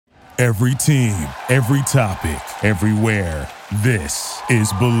Every team, every topic, everywhere. This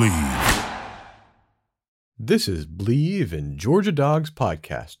is Believe. This is Believe in Georgia Dogs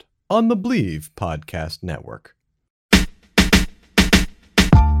podcast on the Believe Podcast Network.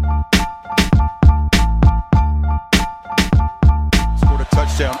 Scored a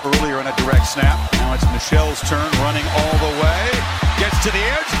touchdown earlier on a direct snap. Now it's Michelle's turn, running all the way. Gets to the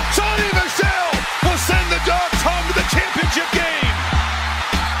edge. Sonny Michelle will send the Dogs home to the championship game.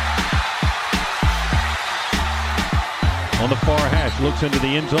 On the far hash, looks into the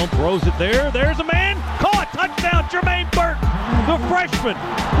end zone, throws it there. There's a man. Caught. Touchdown, Jermaine Burton, the freshman.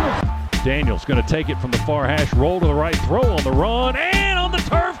 Daniels going to take it from the far hash, roll to the right, throw on the run, and on the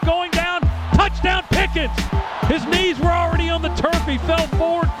turf, going down. Touchdown, Pickens. His knees were already on the turf. He fell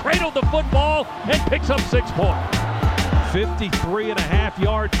forward, cradled the football, and picks up 6 points.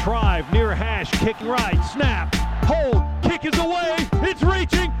 53.5-yard drive near hash, kicking right, snap, hold, kick is away. It's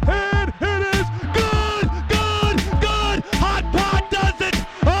reaching, and it is good, good, good. Hot Pod does it.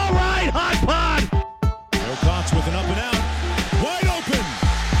 All right, Hot Pod. Wilcox with an up and out, wide open.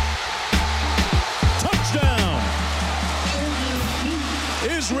 Touchdown.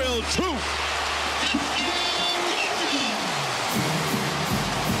 Israel 2.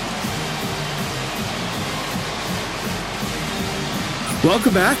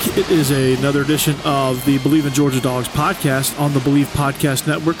 Welcome back. It is another edition of the Believe in Georgia Dogs podcast on the Believe Podcast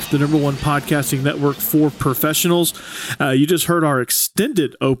Network, the number one podcasting network for professionals. You just heard our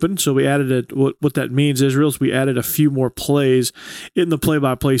extended open, so we added it. What that means, Israel, is we added a few more plays in the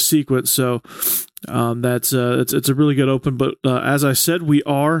play-by-play sequence. So it's a really good open. But as I said, we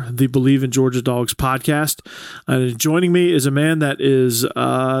are the Believe in Georgia Dogs podcast. And joining me is a man that is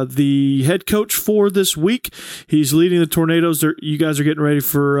the head coach for this week. He's leading the Tornadoes. You guys are getting ready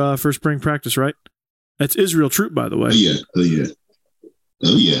for spring practice, right? That's Israel Troop, by the way. Oh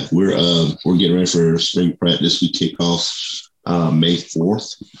yeah. We're getting ready for spring practice. We kick off May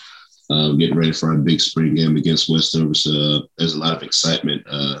 4th. Getting ready for our big spring game against Westover. So there's a lot of excitement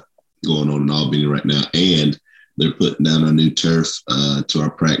going on in Albany right now, and they're putting down a new turf to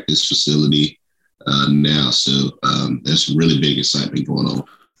our practice facility now. So there's really big excitement going on.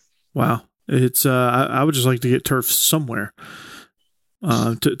 Wow. It's I would just like to get turf somewhere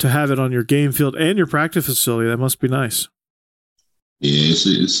to have it on your game field and your practice facility. That must be nice. Yeah,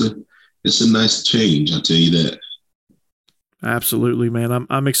 it's a nice change. I'll tell you that. Absolutely, man.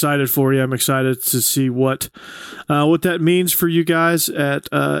 I'm excited for you. I'm excited to see what that means for you guys at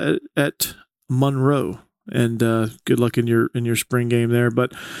Monroe. And good luck in your spring game there.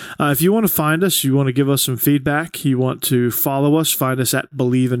 But if you want to find us, you want to give us some feedback, you want to follow us, find us at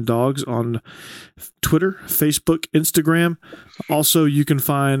Believe in Dogs on Twitter, Facebook, Instagram. Also, you can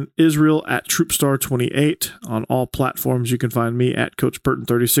find Israel at Troopstar28 on all platforms. You can find me at Coach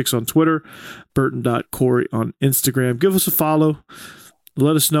Burton36 on Twitter, Burton.Corey on Instagram. Give us a follow.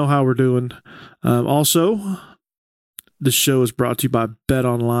 Let us know how we're doing. Also, this show is brought to you by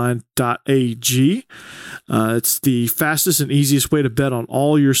betonline.ag. It's the fastest and easiest way to bet on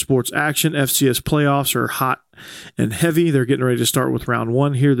all your sports action. FCS playoffs are hot and heavy. They're getting ready to start with round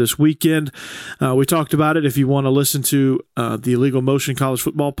 1 here this weekend. We talked about it. If you want to listen to the Illegal Motion College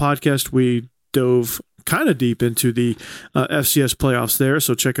Football podcast, we dove kind of deep into the FCS playoffs there,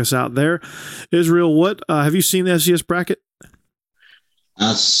 so check us out there. Israel, what have you seen the FCS bracket?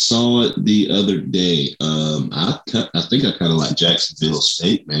 I saw it the other day. I think I kind of like Jacksonville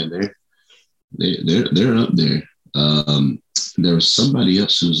State, man. They're up there. There was somebody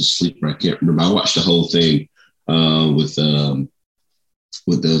else who was a sleeper. I can't remember. I watched the whole thing with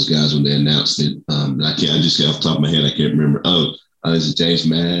those guys when they announced it. I just got off the top of my head. I can't remember. Is it James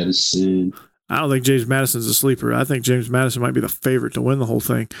Madison? I don't think James Madison's a sleeper. I think James Madison might be the favorite to win the whole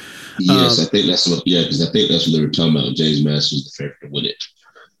thing. Yes, I think that's what. Yeah, because I think that's what they were talking about. James Madison's the favorite to win it.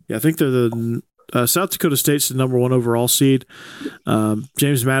 Yeah, I think they're the South Dakota State's the number 1 overall seed.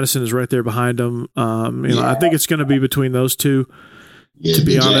 James Madison is right there behind them. I think it's going to be between those two. Yeah, to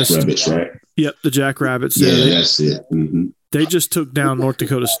be honest, Jackrabbits, right? Yep, the Jackrabbits. Yeah, that's it. Mm-hmm. They just took down North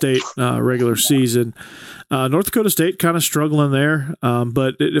Dakota State regular season. North Dakota State kind of struggling there,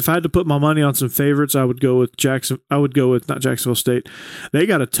 but if I had to put my money on some favorites, I would go with not Jacksonville State. They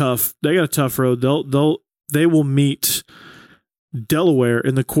got a tough road. They will meet Delaware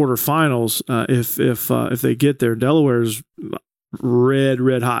in the quarterfinals if they get there. Delaware's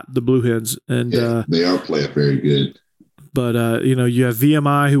red hot, the Blue Hens, and they are playing very good. But, you have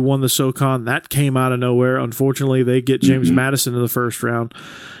VMI who won the SoCon. That came out of nowhere. Unfortunately, they get James Madison in the first round.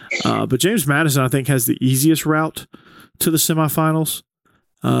 But James Madison, I think, has the easiest route to the semifinals.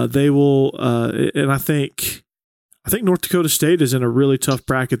 They will, and I think I think North Dakota State is in a really tough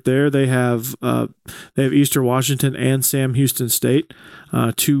bracket there. They have Eastern Washington and Sam Houston State,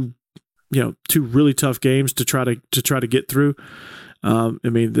 two really tough games to try to get through. I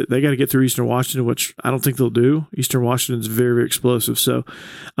mean, they got to get through Eastern Washington, which I don't think they'll do. Eastern Washington's very, very explosive. So,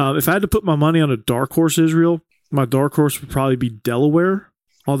 if I had to put my money on a dark horse, Israel, my dark horse would probably be Delaware.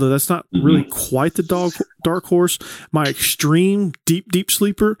 Although that's not really quite the dark horse. My extreme deep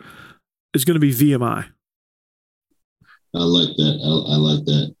sleeper is going to be VMI. I like that. I like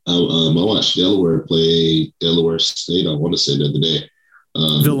that. I watched Delaware play Delaware State, I want to say, the other day.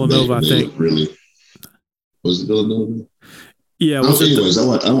 Villanova, I think. Really, was it Villanova? Yeah. I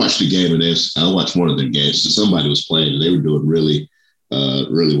watched the game, and I watched one of their games. So somebody was playing, and they were doing really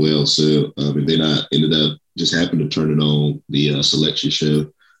well. So they ended up just happened to turn it on the selection show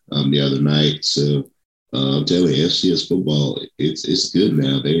the other night. So I'm telling you, FCS football, it's good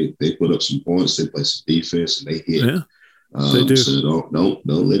now. They put up some points, they play some defense, and they hit. Yeah. They do. So don't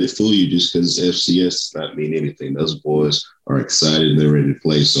let it fool you just because it's FCS does not mean anything. Those boys are excited and they're ready to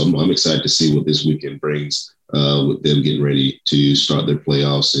play. So I'm excited to see what this weekend brings with them getting ready to start their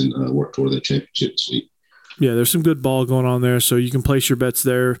playoffs and work toward their championship this week. Yeah, there's some good ball going on there, so you can place your bets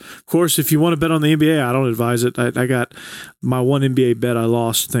there. Of course, if you want to bet on the NBA, I don't advise it. I got my one NBA bet I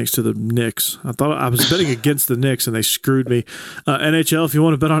lost thanks to the Knicks. I thought I was betting against the Knicks, and they screwed me. NHL, if you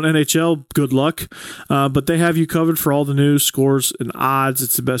want to bet on NHL, good luck. But they have you covered for all the news, scores, and odds.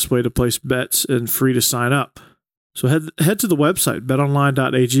 It's the best way to place bets and free to sign up. So head to the website,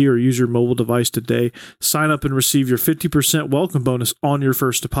 betonline.ag, or use your mobile device today. Sign up and receive your 50% welcome bonus on your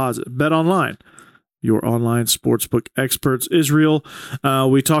first deposit. BetOnline, your online sportsbook experts. Israel,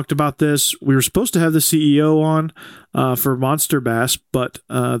 we talked about this. We were supposed to have the CEO on for Monster Bass, but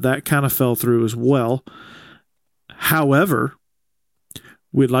that kind of fell through as well. However,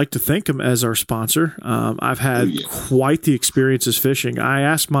 we'd like to thank him as our sponsor. I've had quite the experiences fishing. I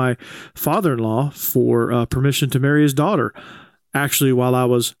asked my father-in-law for permission to marry his daughter, actually, while I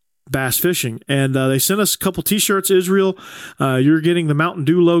was bass fishing, and they sent us a couple t-shirts. Israel, you're getting the Mountain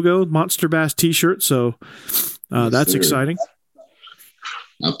Dew logo Monster Bass t-shirt, so that's exciting.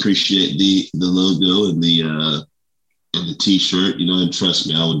 I appreciate the logo and the t-shirt, and trust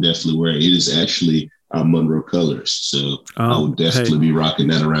me, I would definitely wear it. It is actually our Monroe colors, so I would definitely be rocking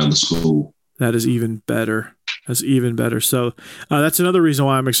that around the school. That is even better. That's even better. So that's another reason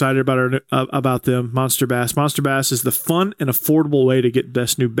why I'm excited about them, Monster Bass. Monster Bass is the fun and affordable way to get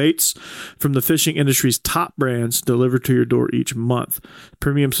best new baits from the fishing industry's top brands delivered to your door each month.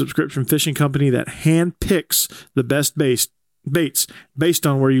 Premium subscription fishing company that handpicks the best baits based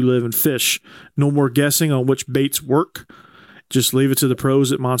on where you live and fish. No more guessing on which baits work. Just leave it to the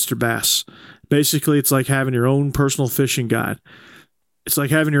pros at Monster Bass. Basically, it's like having your own personal fishing guide. It's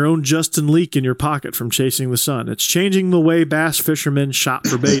like having your own Justin Leak in your pocket from Chasing the Sun. It's changing the way bass fishermen shop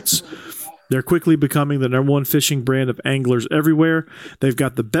for baits. They're quickly becoming the number one fishing brand of anglers everywhere. They've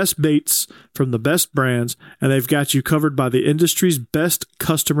got the best baits from the best brands, and they've got you covered by the industry's best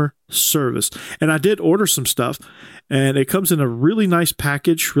customer service. And I did order some stuff, and it comes in a really nice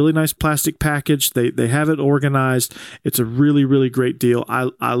package, really nice plastic package. They have it organized. It's a really, really great deal.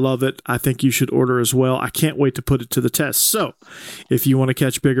 I love it. I think you should order as well. I can't wait to put it to the test. So if you want to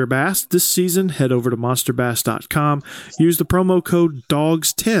catch bigger bass this season, head over to monsterbass.com. Use the promo code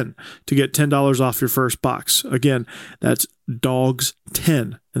DOGS10 to get $10 off your first box. Again, that's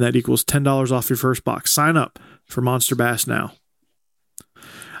DOGS10, and that equals $10 off your first box. Sign up for Monster Bass now.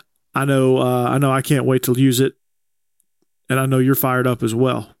 I know I can't wait to use it, and I know you're fired up as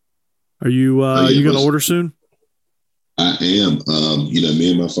well. Are you you going to order soon? I am.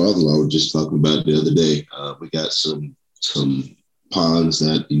 Me and my father-in-law were just talking about it the other day. We got some ponds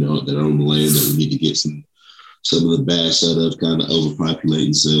that that are on the land that we need to get some of the bass out of, kind of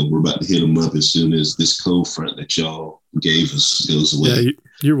overpopulating. So we're about to hit them up as soon as this cold front that y'all gave us goes away. Yeah,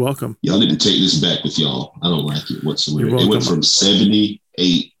 you're welcome. Y'all need to take this back with y'all. I don't like it whatsoever. It went from 78,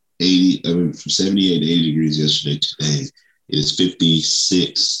 80. From 78 to 80 degrees yesterday to today. It is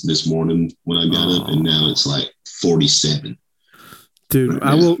 56 this morning when I got up, and now it's like 47. Dude,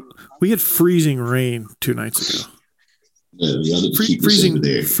 we had freezing rain 2 nights ago. Yeah,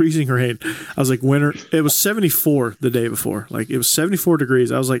 freezing rain. I was like, winter. It was 74 the day before. Like, it was 74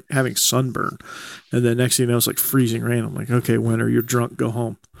 degrees. I was like having sunburn. And then next thing you know, it's like freezing rain. I'm like, okay, winter, you're drunk, go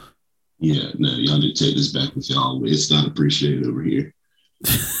home. Yeah, no, y'all need to take this back with y'all. It's not appreciated over here.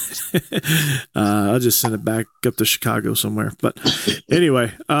 I'll just send it back up to Chicago somewhere. But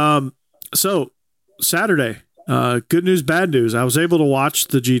anyway, so Saturday, Good news, bad news. I was able to watch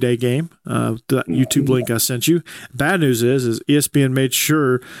the G-Day game, the YouTube link I sent you. Bad news is ESPN made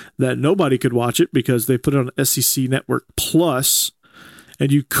sure that nobody could watch it because they put it on SEC Network Plus, and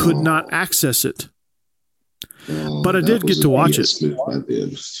you could not access it. But I did get to watch it.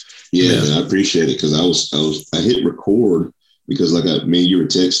 Yeah, man, I appreciate it because I hit record because me and you were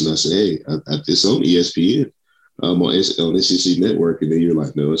texting. I said, "Hey, it's on ESPN, on SEC Network," and then you're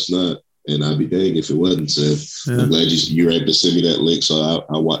like, "No, it's not." And I'd be dang if it wasn't. So I'm glad you were able to send me that link. So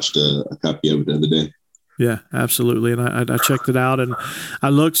I watched a copy of it the other day. Yeah, absolutely. And I checked it out and I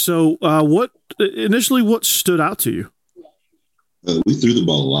looked. So what stood out to you? We threw the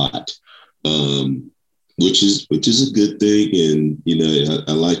ball a lot, which is a good thing. And,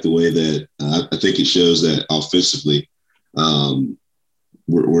 I like the way that I think it shows that offensively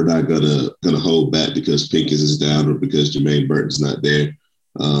we're not gonna hold back because Pinkins is down or because Jermaine Burton's not there.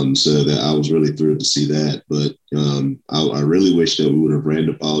 So that I was really thrilled to see that. But I really wish that we would have ran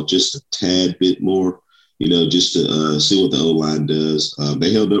the ball just a tad bit more, just to see what the O-line does.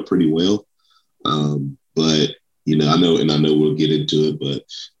 They held up pretty well. But, I know we'll get into it, but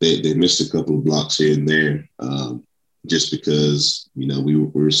they missed a couple of blocks here and there just because, we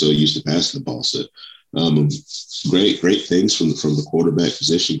were so used to passing the ball. So great things from the quarterback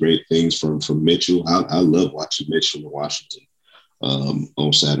position, great things from Mitchell. I love watching Mitchell in Washington.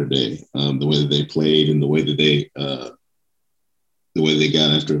 On Saturday, the way that they played and the way that they got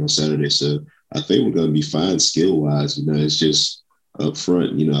after it on Saturday. So I think we're going to be fine skill wise. It's just up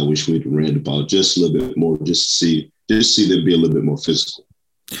front. I wish we'd ran the ball just a little bit more, just to see them be a little bit more physical.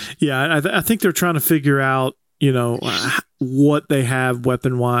 Yeah, I think they're trying to figure out, what they have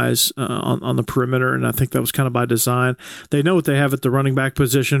weapon wise on the perimeter, and I think that was kind of by design. They know what they have at the running back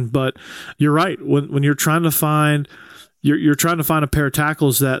position, but you're right when you're trying to find. You're trying to find a pair of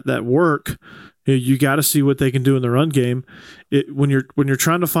tackles that work. You got to see what they can do in the run game. When you're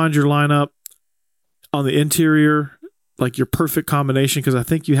trying to find your lineup on the interior, like your perfect combination, because I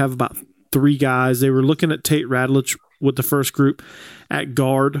think you have about 3 guys. They were looking at Tate Radlich with the first group at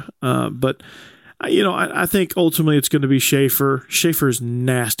guard, but I think ultimately it's going to be Schaefer. Schaefer is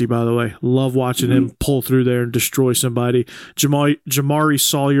nasty, by the way. Love watching him pull through there and destroy somebody. Jamari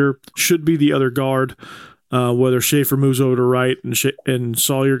Sawyer should be the other guard. Whether Schaefer moves over to right and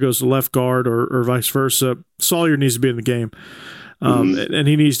Sawyer goes to left guard or vice versa, Sawyer needs to be in the game, and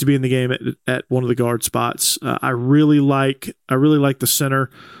he needs to be in the game at one of the guard spots. I really like the center,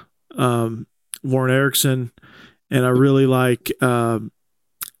 Warren Erickson, and I really like, and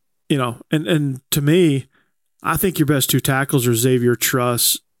to me, I think your best 2 tackles are Xavier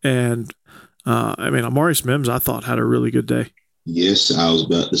Truss and Amarius Mims. I thought had a really good day. Yes, I was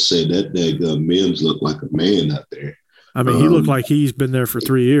about to say that Mims looked like a man out there. He looked like he's been there for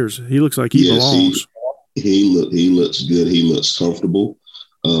 3 years. He looks like he belongs. He looks good. He looks comfortable.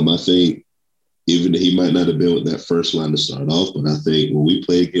 I think even he might not have been with that first line to start off, but I think when we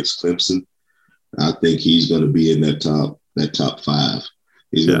play against Clemson, I think he's going to be in that top 5.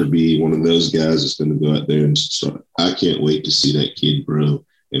 He's going to be one of those guys that's going to go out there and start. I can't wait to see that kid grow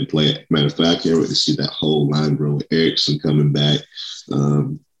and play. Matter of fact, I can't wait to see that whole line grow with Erickson coming back,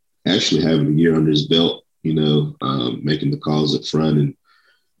 actually having a year under his belt, making the calls up front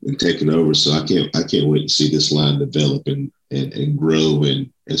and taking over. So I can't wait to see this line develop and grow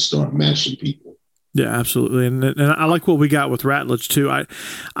and start matching people. Yeah, absolutely. And I like what we got with Ratledge too.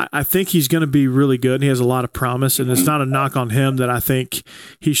 I think he's going to be really good. He has a lot of promise, and it's not a knock on him that I think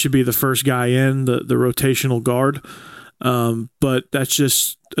he should be the first guy in the rotational guard. But that's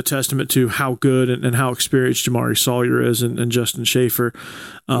just a testament to how good and how experienced Jamari Sawyer is and Justin Schaefer.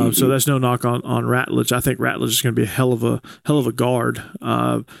 So that's no knock on Ratledge. I think Ratledge is going to be a hell of a guard.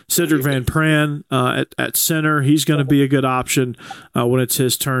 Cedric Van Pran at center, he's going to be a good option when it's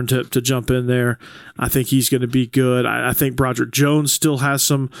his turn to jump in there. I think he's going to be good. I think Broderick Jones still has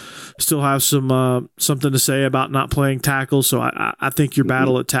some something to say about not playing tackle. So I think your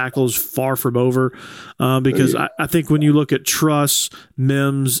battle at tackle is far from over because I think when you look at Truss,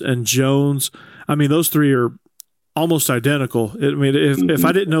 Mims, and Jones, those 3 are almost identical. If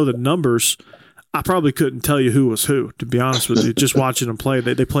I didn't know the numbers, I probably couldn't tell you who was who, to be honest with you. Just watching them play,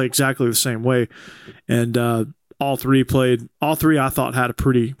 they play exactly the same way. And all three I thought had a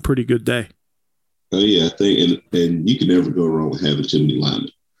pretty good day. Oh, yeah, I think, and you can never go wrong with having too many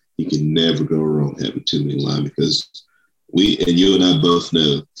linemen. You can never go wrong having too many linemen because you and I both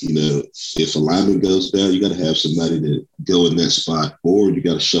know, if a lineman goes down, you got to have somebody to go in that spot, or you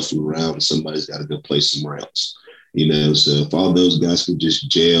got to shuffle around and somebody's got to go play somewhere else. So if all those guys could just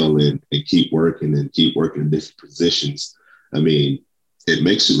gel and keep working in different positions, it's it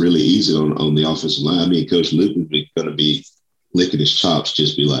makes it really easy on the offensive line. I mean, Coach Luke is going to be licking his chops,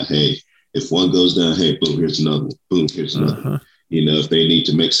 just be like, hey, if one goes down, hey, boom, here's another one. Boom, here's another one. You know, if they need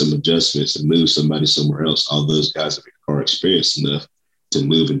to make some adjustments and move somebody somewhere else, all those guys are experienced enough to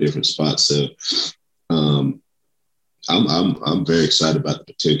move in different spots. So I'm very excited about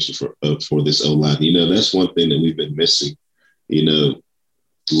the potential for this O-line. You know, that's one thing that we've been missing, you know,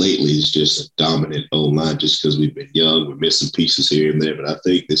 lately is just a dominant O-line just because we've been young. We're missing pieces here and there, but I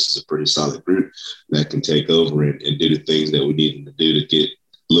think this is a pretty solid group that can take over and do the things that we need them to do to get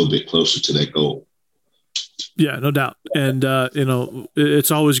a little bit closer to that goal. Yeah, no doubt. And, you know,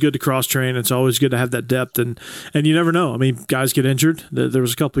 it's always good to cross-train. It's always good to have that depth. And you never know. I mean, guys get injured. There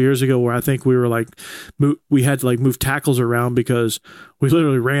was a couple of years ago where I think we were like we had to like move tackles around because we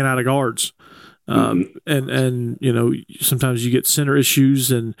literally ran out of guards. And you know, sometimes you get center issues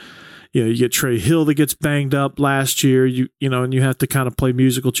and, you know, you get Trey Hill that gets banged up last year, you know, and you have to kind of play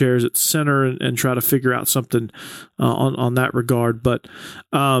musical chairs at center and try to figure out something on that regard. But,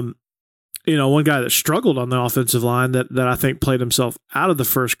 you know, one guy that struggled on the offensive line that I think played himself out of the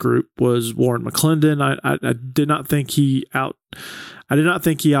first group was Warren McClendon. I did not think he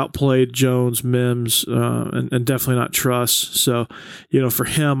outplayed Jones, Mims, and definitely not Truss. So, you know, for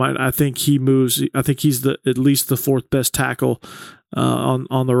him, I think he moves. I think he's at least the fourth best tackle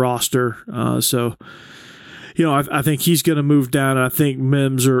on the roster. So, you know, I think he's going to move down. And I think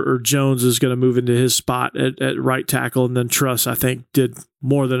Mims or Jones is going to move into his spot at right tackle, and then Truss, I think, did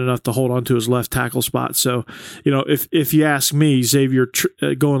more than enough to hold on to his left tackle spot. So, you know, if you ask me, Xavier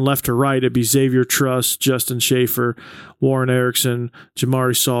going left to right, it'd be Xavier Truss, Justin Schaefer, Warren Erickson,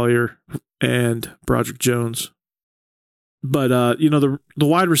 Jamari Sawyer, and Broderick Jones. But you know, the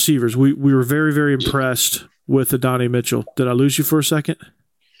wide receivers, we were very, very impressed with Adonai Mitchell. Did I lose you for a second?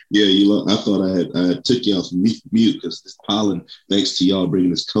 Yeah, I thought I took you off mute because this pollen, thanks to y'all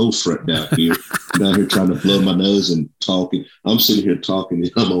bringing this cold front down here trying to blow my nose and talking. I'm sitting here talking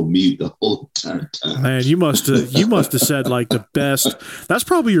and I'm on mute the whole entire time. Man, you must have said like the best. That's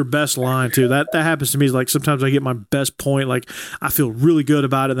probably your best line too. That happens to me. Like sometimes I get my best point. Like I feel really good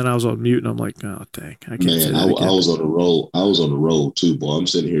about it. Then I was on mute and I'm like, oh dang, I can't say that again. I was on the roll. I was on the roll too, boy. I'm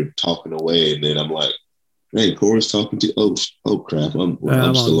sitting here talking away and then I'm like, hey, Corey's talking to you. Oh crap! I'm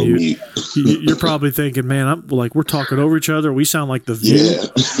still on mute. You're probably thinking, man, we're talking over each other. We sound like the View. Yeah,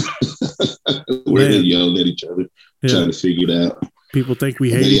 we're yelling at each other, trying to figure it out. People think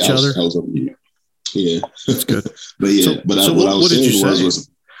we hate each other. I was on mute. Yeah, that's good. But yeah,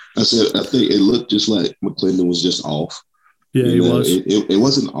 I said I think it looked just like McClendon was just off. Yeah, he was. It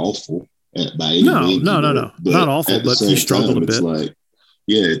wasn't awful by any means. No, not awful, but he struggled a bit. It's like,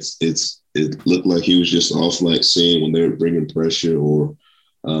 yeah, it looked like he was just off, like saying when they were bringing pressure, or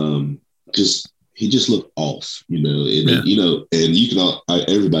he just looked off, you know. And, you know, and you can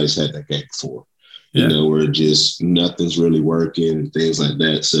everybody's had that game before, you know, where just nothing's really working and things like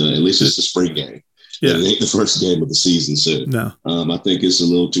that. So at least it's the spring game. Yeah, it ain't the first game of the season. So no, I think it's a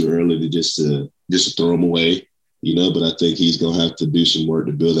little too early to just to throw him away, you know. But I think he's gonna have to do some work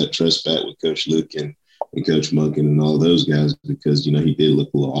to build that trust back with Coach Luke and Coach Monken and all those guys, because, you know, he did look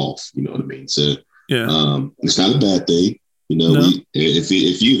a little off, you know what I mean? So it's not a bad thing. You know,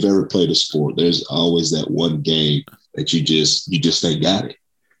 if you've ever played a sport, there's always that one game that you just ain't got it,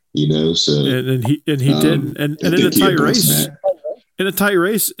 you know. So and he didn't. And in a tight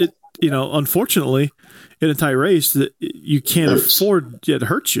race, it, you know, unfortunately, in a tight race that you can't afford it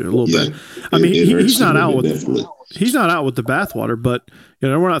hurts you a little bit. I mean, he's not out with the bathwater, but, you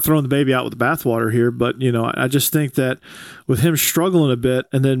know, we're not throwing the baby out with the bathwater here. But, you know, I just think that with him struggling a bit,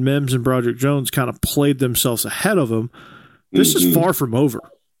 and then Mims and Broderick Jones kind of played themselves ahead of him, this is far from over.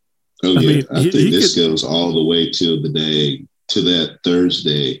 Oh, I mean, I think this goes all the way to that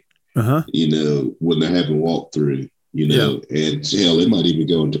Thursday, you know, when they're having walkthrough, you know, and hell, it might even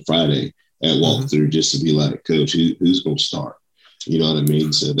go into Friday at walkthrough just to be like, Coach, who's going to start? You know what I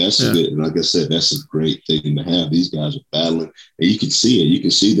mean? So that's a good, like I said, that's a great thing to have. These guys are battling, and you can see it. You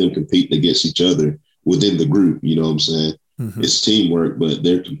can see them competing against each other within the group. You know what I'm saying? It's teamwork, but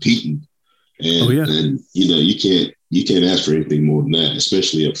they're competing, and you know, you can't ask for anything more than that,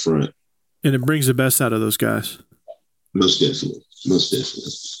 especially up front. And it brings the best out of those guys. Most definitely.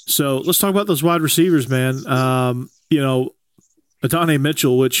 So let's talk about those wide receivers, man. You know, Adonai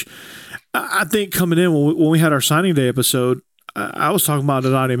Mitchell, which I think coming in when we had our signing day episode, I was talking about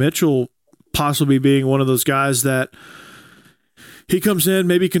Adonai Mitchell possibly being one of those guys that he comes in,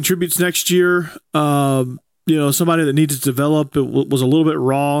 maybe contributes next year. You somebody that needed to develop. It was a little bit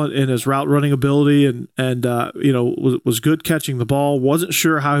raw in his route running ability, and was good catching the ball. Wasn't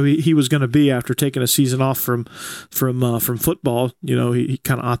sure how he was going to be after taking a season off from football. He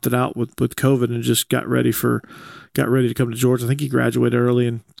kind of opted out with COVID and just got ready to come to Georgia. I think he graduated early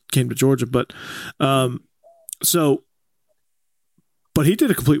and came to Georgia, but he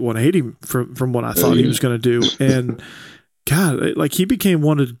did a complete 180 from what I thought he was going to do, and God, like he became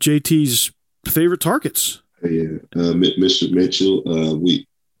one of JT's favorite targets. Yeah, Mr. Mitchell,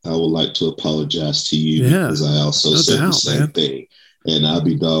 I would like to apologize to you because I also said the same thing, and I'll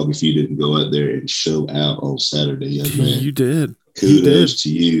be dog if you didn't go out there and show out on Saturday, young man. You did. Kudos to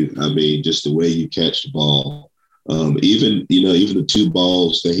you. I mean, just the way you catch the ball. Even the 2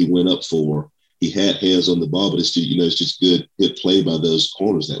 balls that he went up for, he had hands on the ball, but it's just good play by those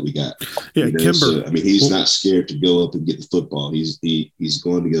corners that we got. Yeah, Kimber. So, he's not scared to go up and get the football. He's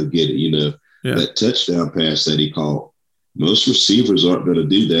going to go get it. That touchdown pass that he caught. Most receivers aren't going to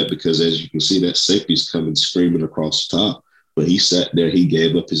do that because, as you can see, that safety's coming screaming across the top. But he sat there, he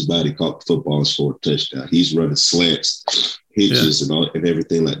gave up his body, caught the football, and scored a touchdown. He's running slants, hitches, and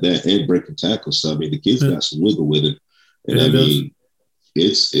everything like that, and breaking tackles. So the kid's got some wiggle with it, and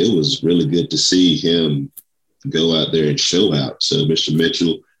it was really good to see him go out there and show out. So, Mr.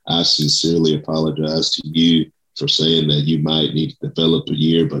 Mitchell, I sincerely apologize to you for saying that you might need to develop a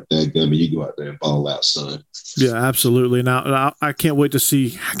year, but you go out there and ball out, son. Yeah, absolutely. Now, I can't wait to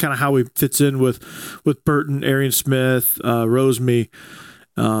see kind of how he fits in with Burton, Arian Smith, Roseme,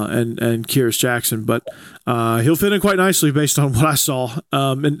 and Kyrus Jackson, but he'll fit in quite nicely based on what I saw.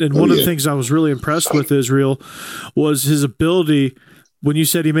 And one of the things I was really impressed with, Israel, was his ability. When you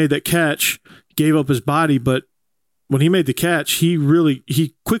said he made that catch, gave up his body, but when he made the catch,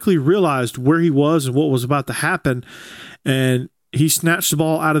 he quickly realized where he was and what was about to happen, and he snatched the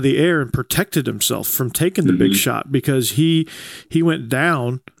ball out of the air and protected himself from taking the big shot because he went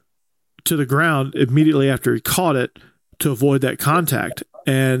down to the ground immediately after he caught it to avoid that contact.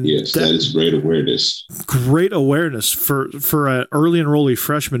 And yes, that is great awareness. Great awareness for an early enrollee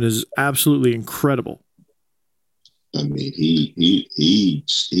freshman is absolutely incredible. He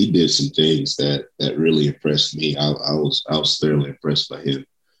did some things that really impressed me. I was thoroughly impressed by him.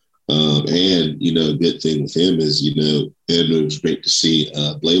 And good thing with him is, and it was great to see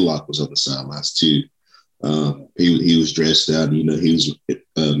Blaylock was on the sidelines too. He was dressed out, he was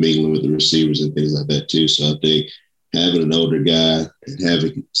mingling with the receivers and things like that too. So I think having an older guy and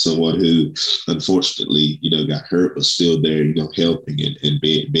having someone who unfortunately, got hurt but still there, helping and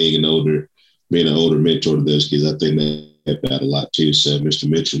being an older mentor to those kids, I think that helped out a lot too. So, Mr.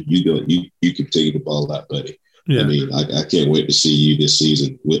 Mitchell, you continue to ball out, buddy. Yeah. I can't wait to see you this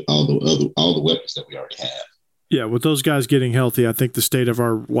season with all the weapons that we already have. Yeah, with those guys getting healthy, I think the state of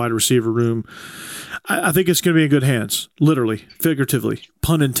our wide receiver room, I think it's going to be in good hands, literally, figuratively,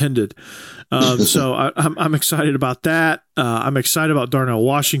 pun intended. So I'm excited about that. I'm excited about Darnell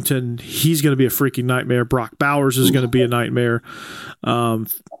Washington. He's going to be a freaking nightmare. Brock Bowers is going to be a nightmare.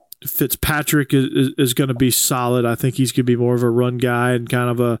 Fitzpatrick is going to be solid. I think he's going to be more of a run guy and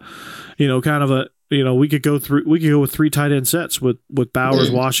we could go with 3 tight end sets with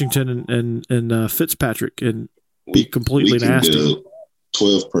Bowers, Washington, and Fitzpatrick and be completely nasty. Go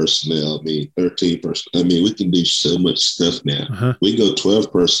 12 personnel, 13 personnel. We can do so much stuff now. Uh-huh. We can go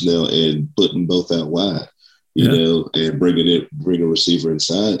 12 personnel and put them both out wide, and bring a receiver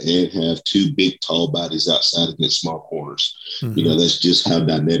inside and have 2 big, tall bodies outside against small corners. Mm-hmm. That's just how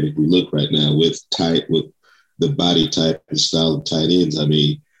dynamic we look right now with the body type and style of tight ends.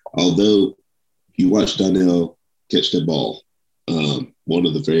 Although you watch Darnell catch that ball, one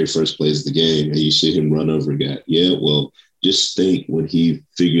of the very first plays of the game, and you see him run over a guy. Yeah, well, just think when he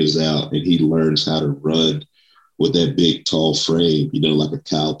figures out and he learns how to run with that big, tall frame, like a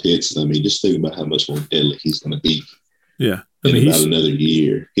Kyle Pitts. Just think about how much more deadly he's going to be. Yeah. In about another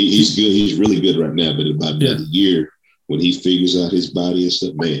year. He's good. He's really good right now, but in about another year, when he figures out his body and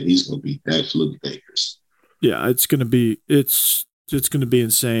stuff, man, he's going to be absolutely dangerous. Yeah, it's going to be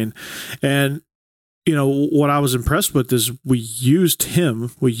insane. And what I was impressed with is we used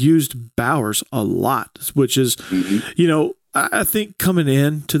Bowers a lot, which is, I think coming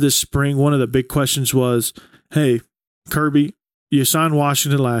into this spring, one of the big questions was, hey, Kirby, you signed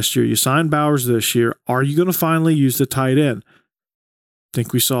Washington last year. You signed Bowers this year. Are you going to finally use the tight end? I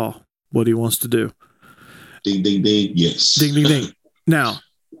think we saw what he wants to do. Ding, ding, ding. Yes. Ding, ding, ding. Now,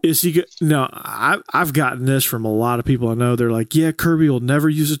 is he good? No, I've gotten this from a lot of people I know. They're like, yeah, Kirby will never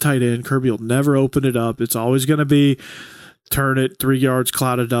use a tight end. Kirby will never open it up. It's always going to be turn it 3 yards,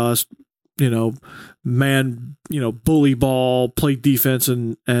 cloud of dust, bully ball, play defense.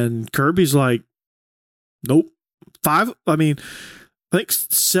 And Kirby's like, Nope. 5. I think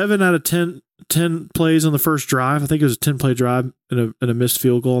 7 out of 10 plays on the first drive. I think it was a 10-play drive and a missed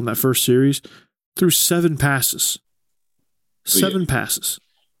field goal in that first series. Threw 7 passes. 7 passes.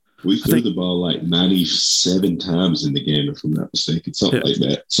 We threw the ball like 97 times in the game, if I'm not mistaken. Something like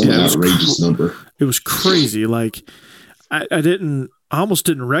that. Some outrageous number. It was crazy. Like, I almost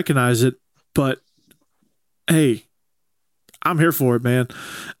didn't recognize it, but hey, I'm here for it, man.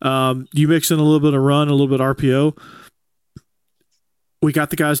 You mix in a little bit of run, a little bit of RPO. We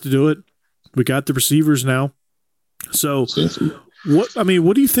got the guys to do it. We got the receivers now. So what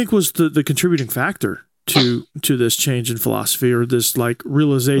do you think was the contributing factor to this change in philosophy, or this like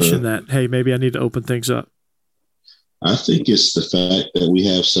realization that, hey, maybe I need to open things up? I think it's the fact that we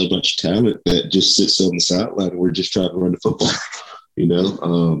have so much talent that just sits on the sideline and we're just trying to run the football.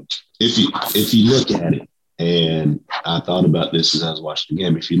 If you look at it, and I thought about this as I was watching the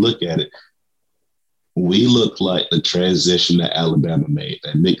game, if you look at it, we look like the transition that Alabama made,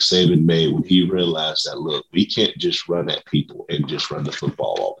 that Nick Saban made when he realized that, look, we can't just run at people and just run the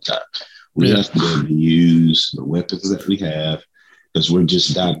football all the time. We have to be able to use the weapons that we have because we're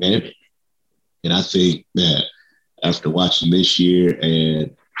just dynamic. And I think that after watching this year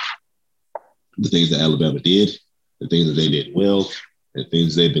and the things that Alabama did, the things that they did well, the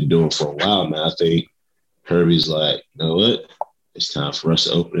things they've been doing for a while now, I think Kirby's like, you know what? It's time for us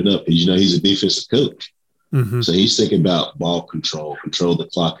to open it up. Because, he's a defensive coach. Mm-hmm. So he's thinking about ball control the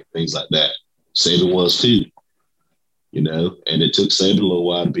clock and things like that. Saban was too, and it took Saban a little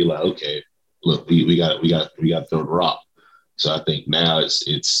while to be like, okay, look, we got to throw the rock. So I think now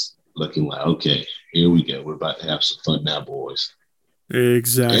it's looking like, okay, here we go. We're about to have some fun now, boys.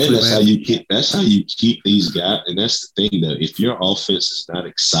 Exactly. And that's how you keep these guys. And that's the thing, though. If your offense is not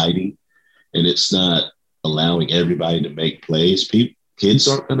exciting and it's not allowing everybody to make plays, kids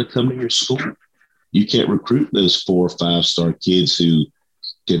aren't going to come to your school. You can't recruit those 4 or 5-star kids who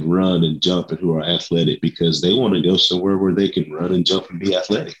can run and jump and who are athletic, because they want to go somewhere where they can run and jump and be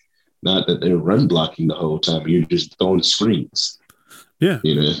athletic. Not that they're run blocking the whole time. You're just throwing screens. Yeah.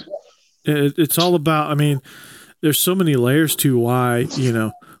 It's all about, there's so many layers to why,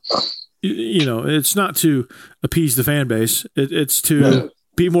 it's not to appease the fan base. It's to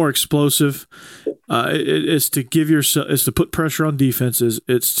be more explosive. It's to it's to put pressure on defenses.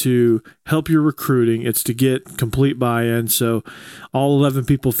 It's to help your recruiting. It's to get complete buy-in, so all 11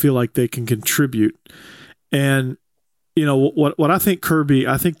 people feel like they can contribute. And what I think Kirby,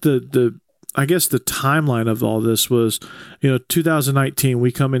 I think I guess the timeline of all this was, 2019,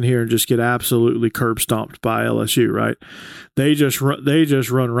 we come in here and just get absolutely curb stomped by LSU, right? They just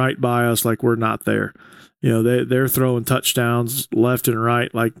run right by us like we're not there. They're throwing touchdowns left and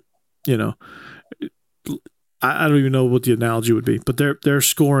right, like, I don't even know what the analogy would be, but they're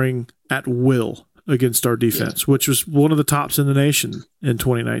scoring at will against our defense, which was one of the tops in the nation in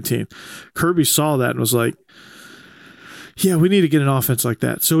 2019. Kirby saw that and was like, yeah, we need to get an offense like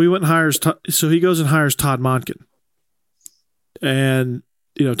that. So he goes and hires Todd Monken. And,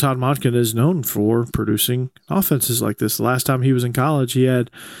 Todd Monken is known for producing offenses like this. The last time he was in college, he had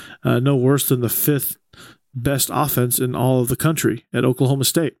no worse than the 5th best offense in all of the country at Oklahoma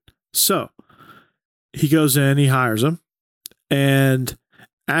State. So he goes in, he hires him, and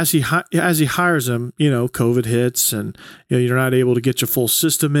as he hires him, COVID hits, and you're not able to get your full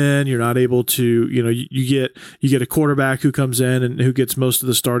system in. You're not able to, you get a quarterback who comes in and who gets most of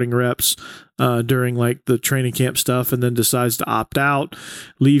the starting reps during like the training camp stuff, and then decides to opt out,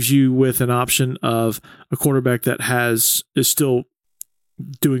 leaves you with an option of a quarterback that is still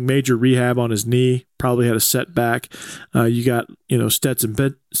doing major rehab on his knee, probably had a setback. You got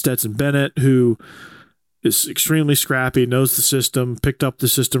Stetson Bennett, who is extremely scrappy, knows the system, picked up the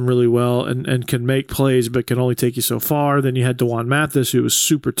system really well, and can make plays, but can only take you so far. Then you had DeJuan Mathis, who was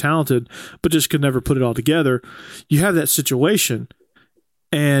super talented, but just could never put it all together. You have that situation,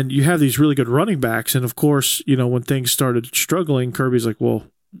 and you have these really good running backs. And of course, when things started struggling, Kirby's like, well,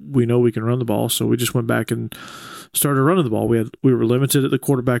 we know we can run the ball, so we just went back and started running the ball. We were limited at the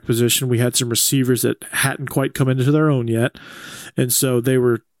quarterback position. We had some receivers that hadn't quite come into their own yet, and so they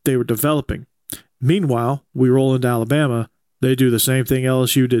were developing. Meanwhile, we roll into Alabama. They do the same thing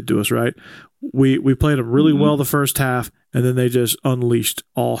LSU did to us, right? We played them really well the first half, and then they just unleashed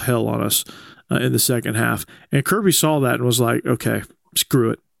all hell on us in the second half. And Kirby saw that and was like, okay, screw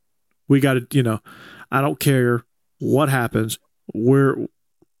it. We got to, I don't care what happens. Screw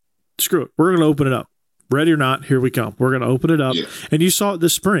it. We're going to open it up. Ready or not, here we come. We're going to open it up. Yeah. And you saw it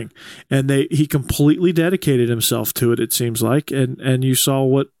this spring. And he completely dedicated himself to it, it seems like. And you saw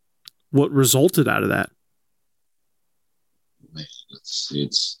what resulted out of that. Man,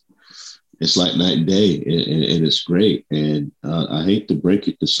 it's it's like night and day, and it's great. And I hate to break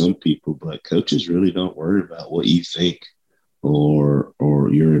it to some people, but coaches really don't worry about what you think or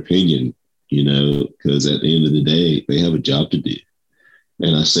your opinion, because at the end of the day, they have a job to do.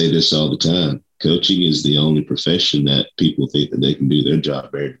 And I say this all the time. Coaching is the only profession that people think that they can do their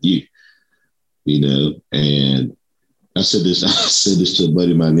job better than you, and I said this to a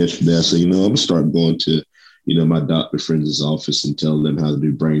buddy of mine yesterday. I said, I'm going to start going to, my doctor friends' office and tell them how to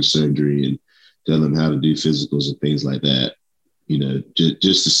do brain surgery and tell them how to do physicals and things like that,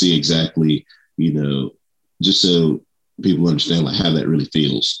 just to see exactly, just so people understand like how that really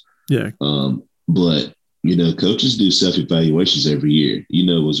feels. Yeah. But, coaches do self-evaluations every year,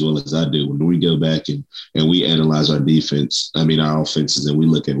 as well as I do. When we go back and we analyze our offenses, and we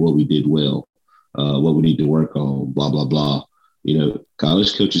look at what we did well, what we need to work on, blah, blah, blah.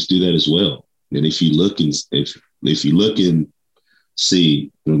 College coaches do that as well. And if you look and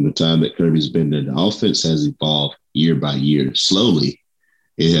see from the time that Kirby's been there, the offense has evolved year by year. Slowly,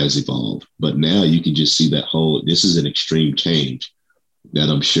 it has evolved. But now you can just see this is an extreme change that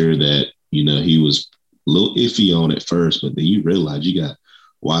I'm sure that, he was a little iffy on at first, but then you realize you got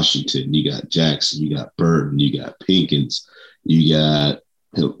Washington, you got Jackson, you got Burton, you got Pinkins, you got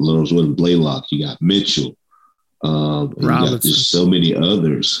Blaylock, you got Mitchell. And you got just so many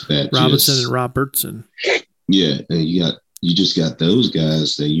others that Robinson and Robertson. Yeah, and you just got those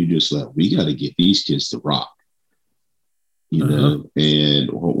guys that you just like, we got to get these kids to rock. And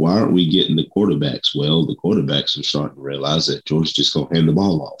why aren't we getting the quarterbacks? Well, the quarterbacks are starting to realize that Georgia's just going to hand the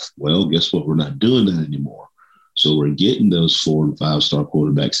ball off. Well, guess what? We're not doing that anymore. So we're getting those 4- and 5-star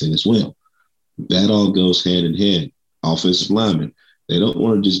quarterbacks in as well. That all goes hand in hand. Offensive linemen, they don't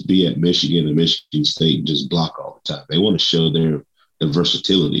want to just be at Michigan and Michigan State and just block all the time. They want to show their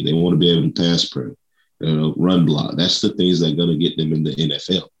versatility. They want to be able to pass pro, run block. That's the things that are going to get them in the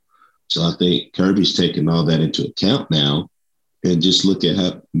NFL. So I think Kirby's taking all that into account now. And just look at how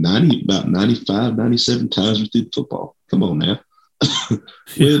about 95, 97 times we threw the football. Come on now.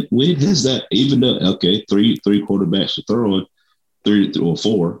 when has that, even though, three quarterbacks are throwing, 3 or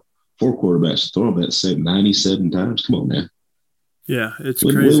 4 quarterbacks are throwing, but say 97 times? Come on now. Yeah, it's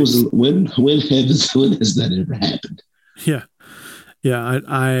crazy. When has that ever happened? Yeah. Yeah,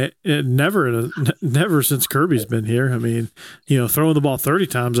 I never since Kirby's been here. Throwing the ball 30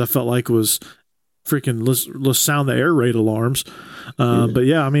 times, I felt like it was freaking let's sound the air raid alarms. But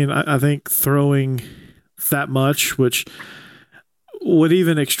yeah, I think throwing that much, which would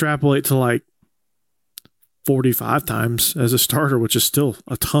even extrapolate to like 45 times as a starter, which is still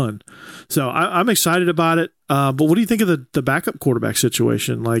a ton. So I'm excited about it. But what do you think of the backup quarterback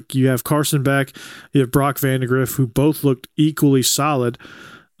situation? Like you have Carson Beck, you have Brock Vandagriff, who both looked equally solid.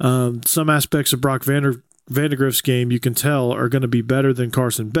 Some aspects of Brock Vandagriff's game you can tell are going to be better than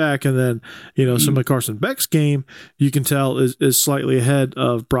Carson Beck, and then some of Carson Beck's game you can tell is slightly ahead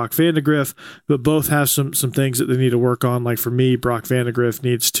of Brock Vandagriff, but both have some things that they need to work on. Like for me, Brock Vandagriff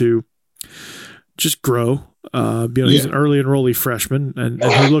needs to just grow. He's an early enrollee freshman, and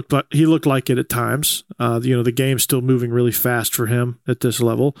he looked like it at times. The game's still moving really fast for him at this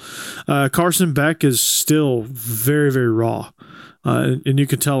level. Carson Beck is still very, very raw. And you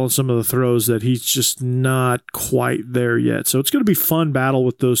can tell on some of the throws that he's just not quite there yet. So it's going to be fun battle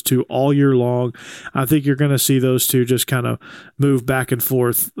with those two all year long. I think you're going to see those two just kind of move back and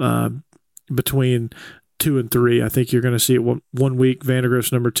forth between 2 and 3. I think you're going to see it one week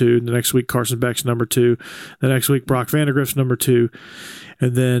Vandagriff's number 2, the next week Carson Beck's number 2, the next week Brock Vandagriff's number 2,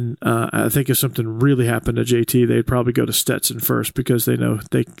 and then I think if something really happened to JT, they'd probably go to Stetson first because they know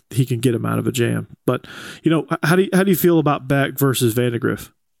he can get him out of a jam. But how do you feel about Beck versus Vandagriff?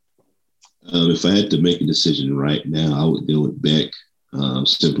 If I had to make a decision right now, I would go with Beck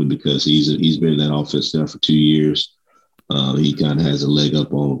simply because he's been in that offense now for 2 years. He kind of has a leg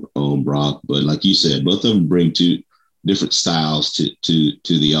up on Brock, but like you said, both of them bring 2 different styles to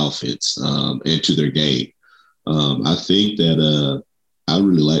the offense and to their game. I think that I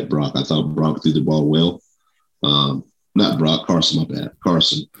really like Brock. I thought Brock threw the ball well. Not Brock, Carson. My bad,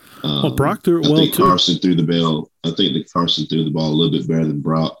 Carson. Brock threw it well too. Carson threw the ball. I think that Carson threw the ball a little bit better than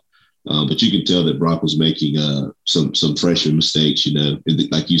Brock. But you can tell that Brock was making some freshman mistakes.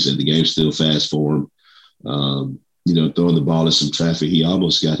 Like you said, the game's still fast for him. Throwing the ball in some traffic. He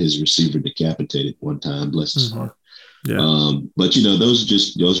almost got his receiver decapitated one time. Bless his heart. Yeah. But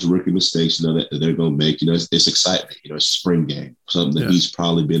those are rookie mistakes. That they're going to make. It's excitement. It's a spring game, something that he's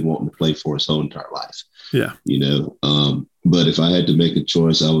probably been wanting to play for his whole entire life. Yeah. But if I had to make a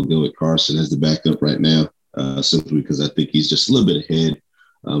choice, I would go with Carson as the backup right now, simply because I think he's just a little bit ahead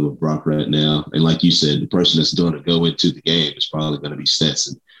of Brock right now. And like you said, the person that's going to go into the game is probably going to be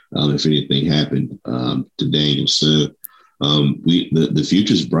Stetson. if anything happened to Daniel. So the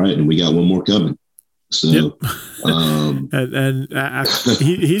future's bright, and we got one more coming. So, yep.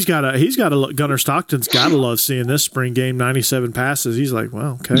 He's got a Gunnar Stockton's got to love seeing this spring game, 97 passes. He's like,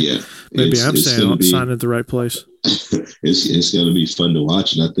 well, okay, maybe I'm signing at the right place. It's going to be fun to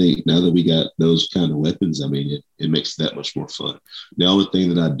watch, and I think now that we got those kind of weapons, I mean, it makes it that much more fun. The only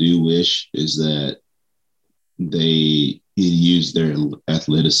thing that I do wish is that they use their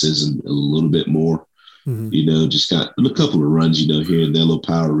athleticism a little bit more. Mm-hmm. Just got a couple of runs, here and there, little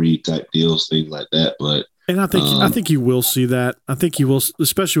power read type deals, things like that. But I think you will see that. I think you will,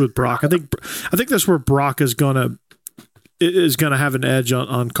 especially with Brock. I think that's where Brock is gonna have an edge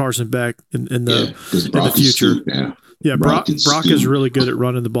on Carson Beck in the future. Brock is really good at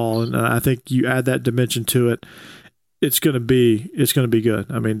running the ball, and I think you add that dimension to it. It's gonna be good.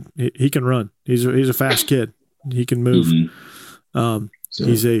 I mean, he can run. He's a fast kid. He can move. Mm-hmm.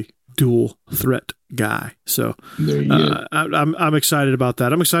 He's a dual threat guy. So I'm excited about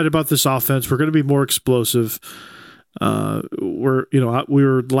that. I'm excited about this offense. We're going to be more explosive. We were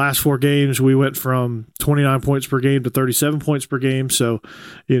the last 4 games, we went from 29 points per game to 37 points per game. So,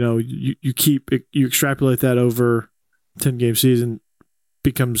 you extrapolate that over 10-game season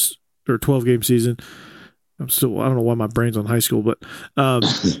or 12-game season. I don't know why my brain's on high school, but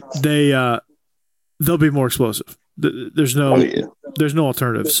they'll be more explosive. There's no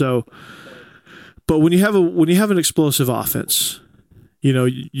alternative. So, but when you have an explosive offense,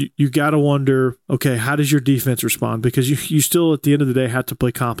 you got to wonder, okay, how does your defense respond? Because you still at the end of the day have to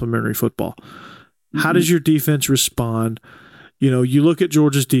play complementary football. Mm-hmm. How does your defense respond? You look at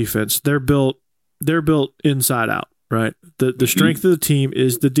Georgia's defense; they're built inside out, right? The strength of the team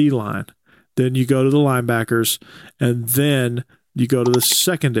is the D line. Then you go to the linebackers, and then you go to the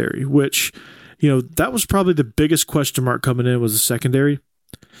secondary, which. That was probably the biggest question mark coming in was the secondary.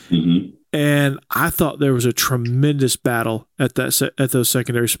 Mm-hmm. And I thought there was a tremendous battle at those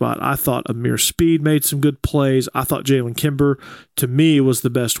secondary spot. I thought Amir Speed made some good plays. I thought Jalen Kimber, to me, was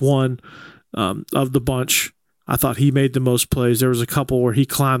the best one of the bunch. I thought he made the most plays. There was a couple where he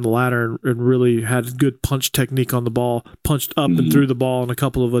climbed the ladder and really had good punch technique on the ball, punched up and threw the ball, and a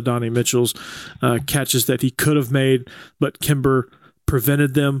couple of Adonai Mitchell's catches that he could have made, but Kimber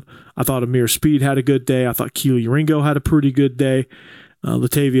prevented them. I thought Amir Speed had a good day. I thought Keely Ringo had a pretty good day.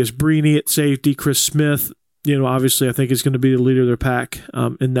 Latavius Brini at safety. Chris Smith, obviously I think is going to be the leader of their pack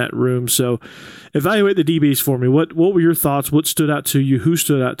in that room. So evaluate the DBs for me. What were your thoughts? What stood out to you? Who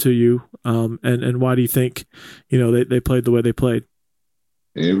stood out to you? And why do you think, they played the way they played?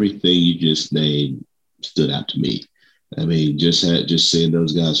 Everything you just named stood out to me. I mean, just seeing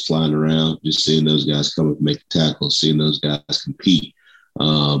those guys flying around, just seeing those guys come up and make tackles, seeing those guys compete,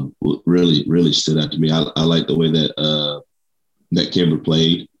 really, really stood out to me. I like the way that Kimber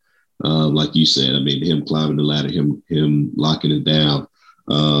played. Like you said, I mean, him climbing the ladder, him locking it down.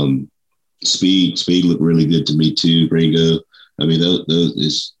 Speed looked really good to me too. Ringo. I mean,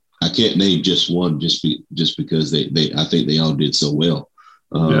 those I can't name just one just because I think they all did so well.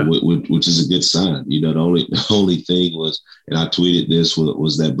 Which is a good sign. The only thing was, and I tweeted this,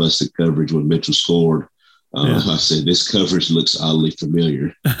 was that busted coverage when Mitchell scored. I said, this coverage looks oddly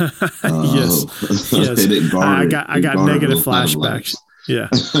familiar. Yes. I got negative flashbacks. Yeah.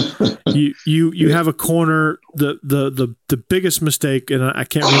 You have a corner, the biggest mistake, and I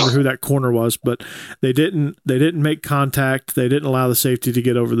can't remember who that corner was, but they didn't make contact. They didn't allow the safety to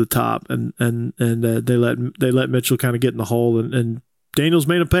get over the top, and they let Mitchell kind of get in the hole, and Daniels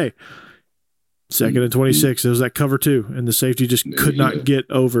made him pay. 2nd and 26. It was that cover 2, and the safety just could not get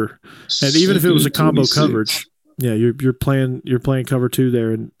over. And even if it was a combo coverage, you're playing cover 2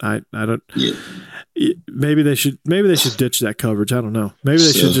 there, and I don't. Yeah. Maybe they should ditch that coverage. I don't know. Maybe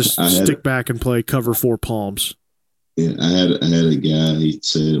they should just stick back and play cover 4 palms. Yeah, I had a guy. He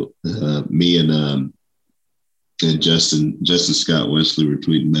said me and Justin Scott Wesley were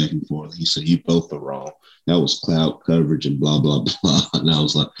tweeting back and forth. He said, "You both are wrong. That was cloud coverage and blah, blah, blah." And I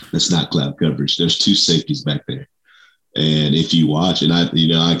was like, that's not cloud coverage. There's 2 safeties back there. And if you watch, and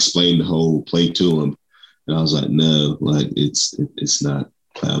I explained the whole play to him, and I was like, no, like it's not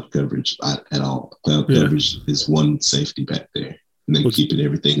cloud coverage at all. Cloud coverage is 1 safety back there, and then keeping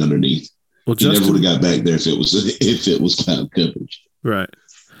everything underneath. Well, you never would have got back there if it was cloud coverage. Right.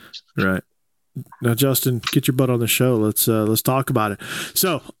 Now, Justin, get your butt on the show. Let's talk about it.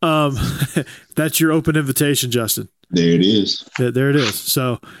 So, that's your open invitation, Justin. There it is. There it is.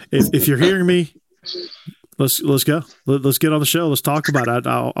 So, if you're hearing me, let's go. Let's get on the show. Let's talk about it.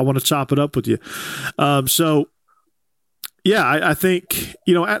 I want to chop it up with you. I think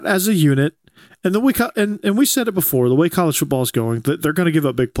as a unit, And and we said it before, the way college football is going, that they're going to give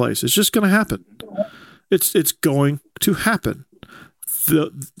up big plays. It's just going to happen. It's going to happen.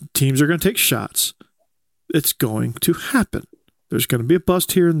 The teams are going to take shots. It's going to happen. There's going to be a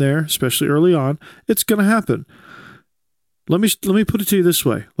bust here and there, especially early on. It's going to happen. Let me put it to you this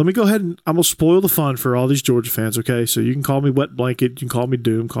way. Let me go ahead and I'm going to spoil the fun for all these Georgia fans, okay? So you can call me wet blanket, you can call me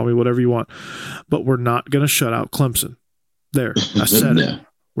doom, call me whatever you want. But we're not going to shut out Clemson. There, I said it.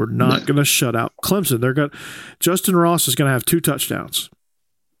 We're not going to shut out Clemson. Justin Ross is going to have 2 touchdowns.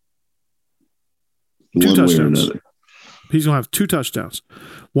 Two touchdowns. He's going to have 2 touchdowns.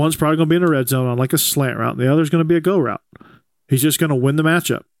 One's probably going to be in a red zone on like a slant route, and the other's going to be a go route. He's just going to win the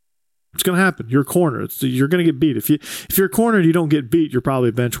matchup. It's going to happen. You're a corner. You're going to get beat. If you're a corner and you don't get beat, you're probably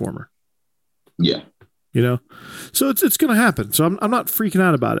a bench warmer. Yeah. You know? So it's going to happen. So I'm not freaking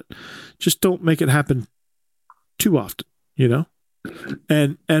out about it. Just don't make it happen too often, you know?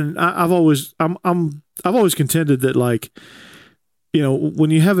 And I've always contended that, like, you know,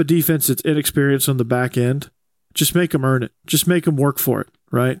 when you have a defense that's inexperienced on the back end, just make them earn it. Just make them work for it,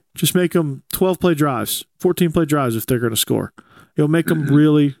 right? Just make them 12-play drives, 14-play drives if they're going to score. You'll make them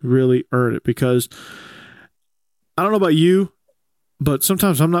really, really earn it, because I don't know about you, but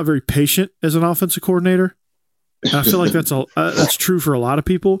sometimes I'm not very patient as an offensive coordinator. And I feel like that's true for a lot of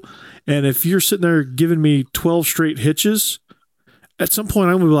people. And if you're sitting there giving me 12 straight hitches, at some point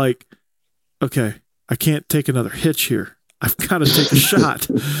I'm going to be like, okay, I can't take another hitch here. I've got to take a shot.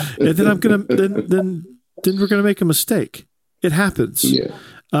 And then then we're going to make a mistake. It happens. Yeah.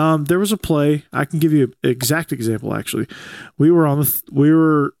 There was a play. I can give you an exact example. Actually, we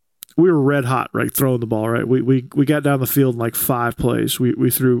were red hot, right, throwing the ball. Right, we got down the field in like 5 plays.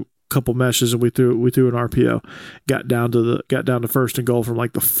 We threw a couple meshes and we threw an RPO. Got down to first and goal from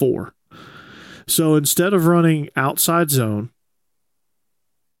like the 4. So instead of running outside zone,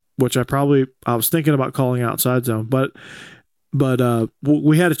 which I was thinking about calling outside zone, but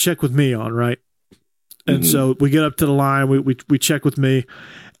we had to check with me on, right. And so we get up to the line, we check with me,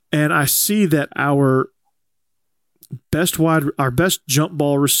 and I see that our best jump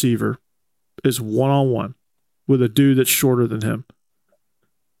ball receiver is one-on-one with a dude that's shorter than him.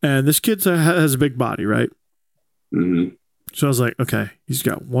 And this kid has a big body, right? Mm-hmm. So I was like, okay, he's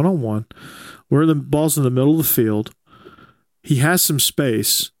got one-on-one. The ball's in the middle of the field. He has some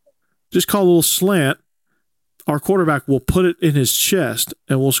space. Just call a little slant. Our quarterback will put it in his chest,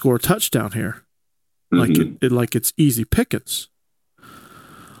 and we'll score a touchdown here. Like it's easy pickings.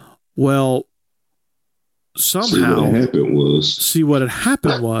 Well, somehow what had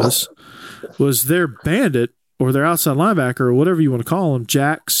happened was their bandit or their outside linebacker or whatever you want to call him,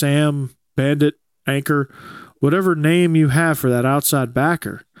 Jack, Sam, Bandit, Anchor, whatever name you have for that outside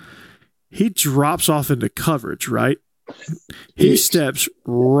backer, he drops off into coverage, right? He steps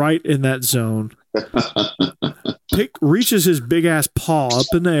right in that zone, reaches his big ass paw up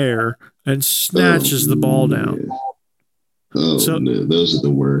in the air and snatches the ball down. No, those are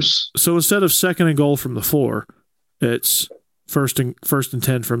the worst. So instead of 2nd and goal from the 4, it's first and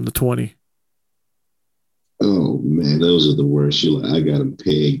 10 from the 20. Oh man, those are the worst. You're like, I got him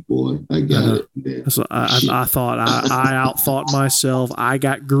pegged, boy. I got it. Man. So I thought I outthought myself. I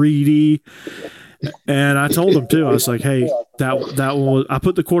got greedy. And I told him too. I was like, "Hey, that one was." I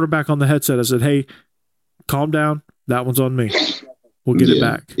put the quarterback on the headset. I said, "Hey, calm down. That one's on me. We'll get it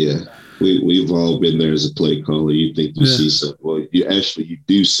back." Yeah, we've all been there as a play caller. You think you see something. Well, you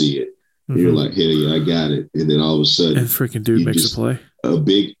do see it. Mm-hmm. You're like, "Hell yeah, I got it!" And then all of a sudden, and freaking dude makes a play. A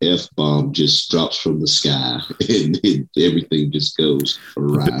big F-bomb just drops from the sky, and everything just goes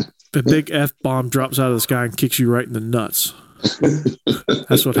awry. The big F-bomb drops out of the sky and kicks you right in the nuts.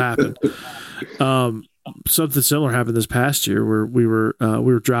 That's what happened. Something similar happened this past year where we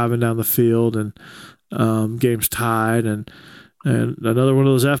were driving down the field and game's tied and another one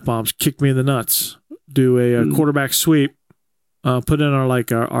of those F-bombs kicked me in the nuts. Do a quarterback sweep, put in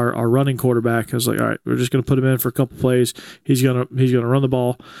our running quarterback. I was like, all right, we're just going to put him in for a couple plays. He's gonna run the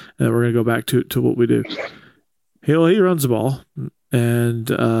ball, and then we're going to go back to what we do. He runs the ball and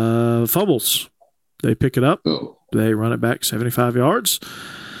fumbles. They pick it up. They run it back 75 yards,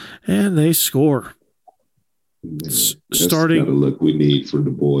 and they score. That's starting the kind of luck we need for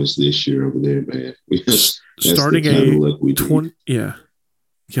the boys this year over there, man. Starting a 20, yeah.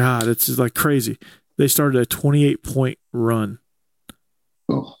 God, it's like crazy. They started a 28-point run.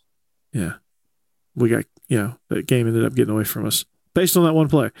 Oh, yeah. We got that game ended up getting away from us based on that one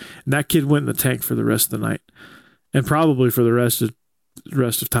play. And that kid went in the tank for the rest of the night, and probably for the rest of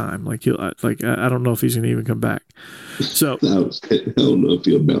time. I don't know if he's going to even come back. So I don't know if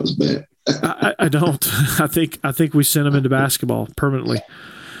he'll bounce back. I don't. I think we sent him into basketball permanently.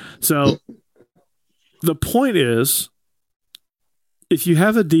 So the point is, if you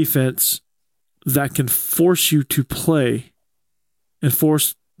have a defense that can force you to play and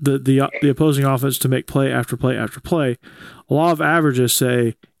force the opposing offense to make play after play after play, a lot of averages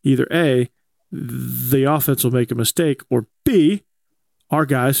say either A, the offense will make a mistake, or B, our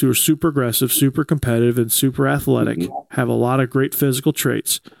guys who are super aggressive, super competitive, and super athletic have a lot of great physical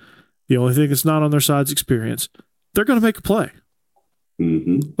traits. The only thing that's not on their side is experience. They're going to make a play.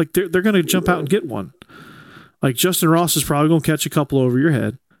 Mm-hmm. Like they're going to jump out and get one. Like Justin Ross is probably going to catch a couple over your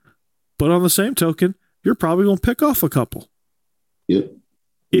head, but on the same token, you're probably going to pick off a couple. Yep.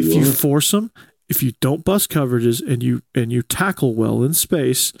 If you force them, if you don't bust coverages and you tackle well in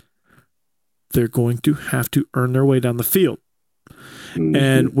space, they're going to have to earn their way down the field. Mm-hmm.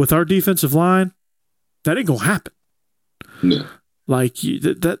 And with our defensive line, that ain't going to happen. No. Like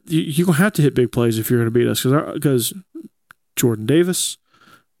you're going to have to hit big plays if you're going to beat us because Jordan Davis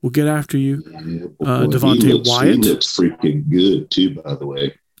will get after you. Devontae Wyatt. He looks freaking good too, by the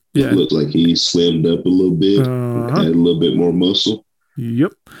way. Yeah. It looked like he slimmed up a little bit, had a little bit more muscle.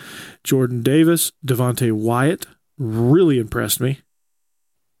 Yep. Jordan Davis, Devontae Wyatt really impressed me.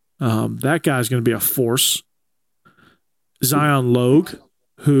 That guy's going to be a force. Zion Logue,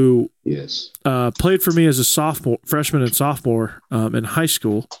 who played for me as a freshman and sophomore in high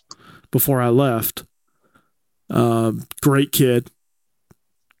school before I left. Great kid,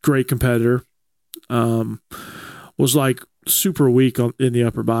 great competitor. Was like super weak in the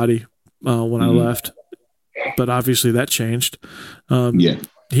upper body when I left, but obviously that changed.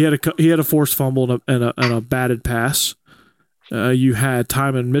 He had a forced fumble and a batted pass. You had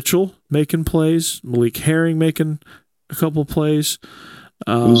Tymon Mitchell making plays, Malik Herring making a couple plays.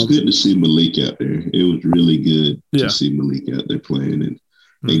 It was good to see Malik out there. It was really good to see Malik out there playing and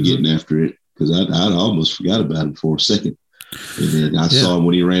getting after it, because I'd almost forgot about him for a second. And then I saw him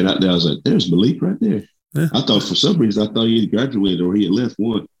when he ran out there. I was like, there's Malik right there. Yeah. I thought for some reason he had graduated or he had left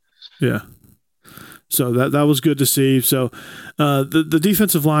one. Yeah. So that was good to see. So the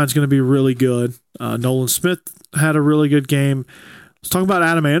defensive line is going to be really good. Nolan Smith had a really good game. Let's talk about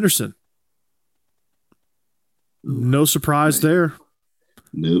Adam Anderson. No surprise there.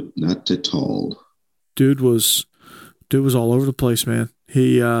 Nope, not at all. Dude was all over the place, man.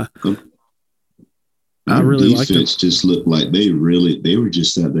 He I really liked him. Defense just looked like they were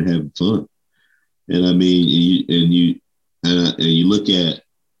just out there having fun. And I mean, you look at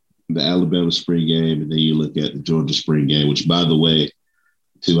the Alabama spring game, and then you look at the Georgia spring game, which, by the way,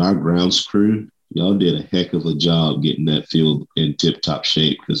 to our grounds crew, y'all did a heck of a job getting that field in tip-top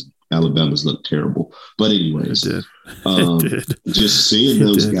shape, because Alabama's looked terrible. But anyways, it did. Just seeing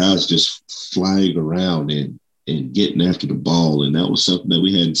those guys just flying around and getting after the ball, and that was something that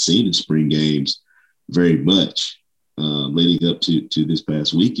we hadn't seen in spring games very much leading up to this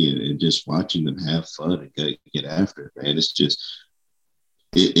past weekend, and just watching them have fun and get after it, man. It's just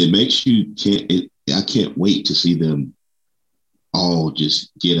it makes you I can't wait to see them all just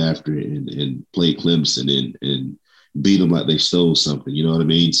get after it and play Clemson and beat them like they stole something. You know what I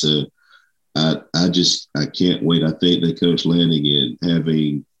mean? So I can't wait. I think that Coach Lanning and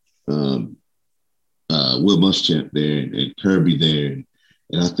having Will Muschamp there and Kirby there,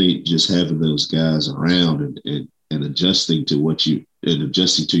 and I think just having those guys around and adjusting to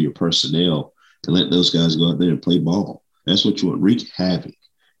adjusting to your personnel and let those guys go out there and play ball. That's what you want. Wreak havoc.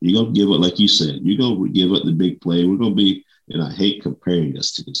 You're going to give up, like you said, you're going to give up the big play. We're going to be, and I hate comparing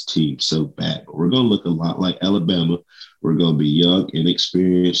us to this team so bad, but we're going to look a lot like Alabama. We're going to be young,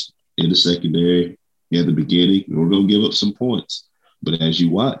 inexperienced in the secondary at the beginning, and we're going to give up some points. But as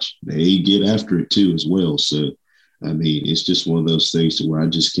you watch, they get after it too as well. So, I mean, it's just one of those things to where I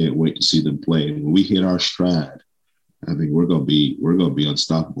just can't wait to see them play. And when we hit our stride, I mean, we're going to be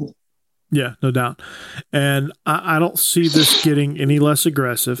unstoppable. Yeah, no doubt. And I don't see this getting any less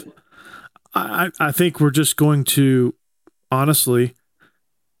aggressive. I think we're just going to, honestly,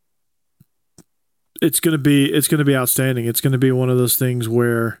 it's going to be outstanding. It's going to be one of those things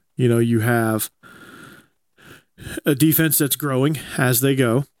where, you have a defense that's growing as they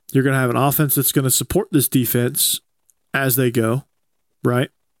go. You're going to have an offense that's going to support this defense as they go, right?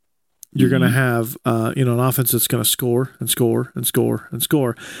 You're going to have, an offense that's going to score and score and score and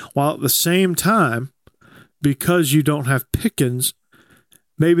score. While at the same time, because you don't have Pickens,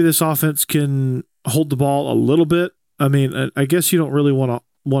 maybe this offense can hold the ball a little bit. I mean, I guess you don't really want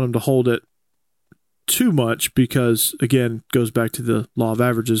them to hold it too much because, again, it goes back to the law of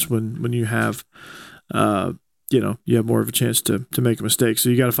averages when you have, you have more of a chance to make a mistake. So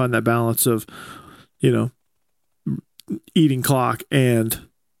you got to find that balance of, eating clock and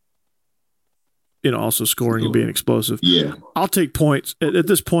also scoring and being explosive. Yeah. I'll take points. At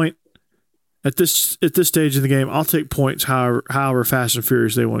this point, At this stage of the game, I'll take points however fast and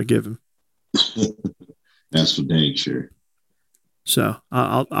furious they want to give him. That's for dang sure. So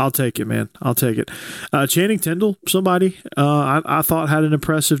I'll take it, man. I'll take it. Channing Tindall, somebody I thought had an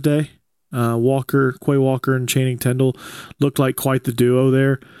impressive day. Quay Walker and Channing Tindall looked like quite the duo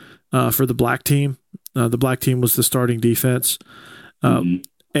there for the black team. The black team was the starting defense, and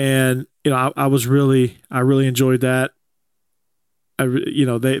I really enjoyed that.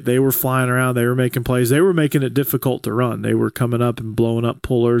 They were flying around. They were making plays. They were making it difficult to run. They were coming up and blowing up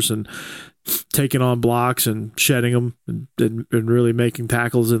pullers and taking on blocks and shedding them and really making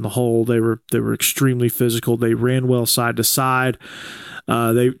tackles in the hole. They were extremely physical. They ran well side to side.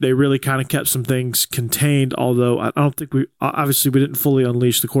 They really kind of kept some things contained, although I don't think we didn't fully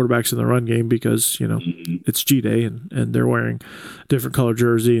unleash the quarterbacks in the run game because, it's G-Day and they're wearing a different color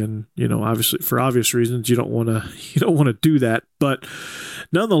jersey and, obviously for obvious reasons you don't want to do that. But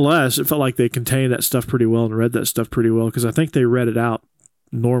nonetheless, it felt like they contained that stuff pretty well and read that stuff pretty well because I think they read it out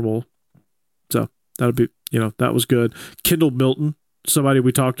normal. So that'll be, that was good. Kendall Milton, somebody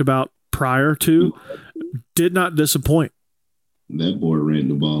we talked about prior to, did not disappoint. That boy ran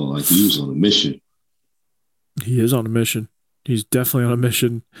the ball like he was on a mission. He is on a mission. He's definitely on a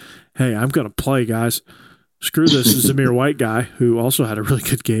mission. Hey, I'm going to play, guys. Screw this Zamir White guy, who also had a really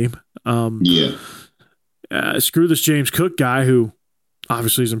good game. Screw this James Cook guy, who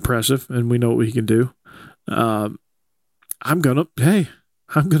obviously is impressive, and we know what he can do. I'm going to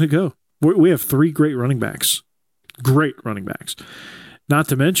go. We have 3 great running backs. Great running backs. Not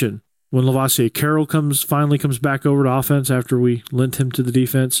to mention, when Lavassier Carroll finally comes back over to offense after we lent him to the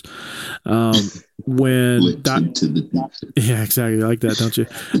defense. Yeah, exactly. I like that, don't you?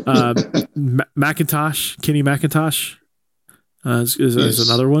 Kenny McIntosh is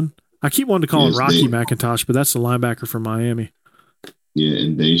another one. I keep wanting to call him Rocky McIntosh, but that's the linebacker from Miami. Yeah,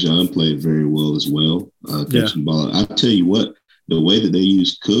 and Dejan played very well as well. Catching ball. I'll tell you what, the way that they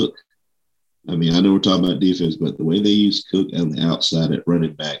use Cook, I mean, I know we're talking about defense, but the way they use Cook on the outside at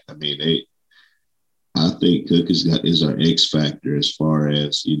running back, I mean, I think Cook is our X factor as far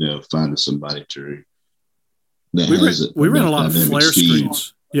as, finding somebody to we ran a lot of flare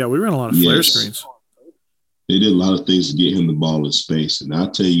screens. Yeah, we ran a lot of flare screens. They did a lot of things to get him the ball in space, and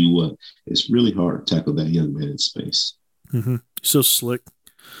I'll tell you what, it's really hard to tackle that young man in space. Mm-hmm. So slick,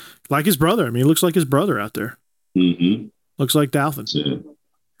 like his brother. I mean, he looks like his brother out there. Mm-hmm. Looks like Dalvin. So,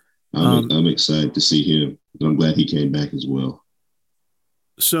 I'm excited to see him. I'm glad he came back as well.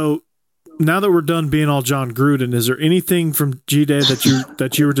 So now that we're done being all John Gruden, is there anything from G-Day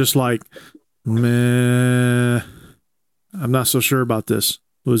that you were just like, meh, I'm not so sure about this?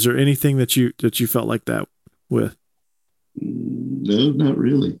 Was there anything that you felt like that with? No, not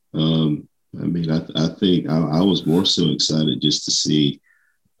really. I mean, I think I was more so excited just to see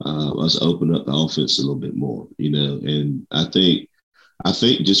us open up the offense a little bit more, and I think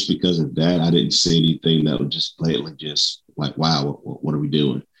just because of that, I didn't see anything that would just blatantly just like, wow, what are we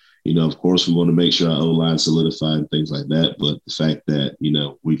doing? Of course, we want to make sure our O-line solidified and things like that. But the fact that,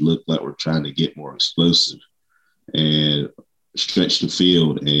 we look like we're trying to get more explosive and stretch the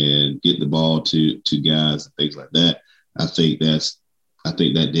field and get the ball to guys and things like that, I think that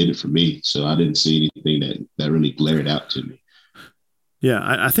did it for me. So I didn't see anything that really glared out to me. Yeah,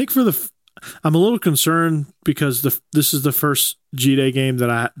 I think I'm a little concerned because this is the first G-Day game that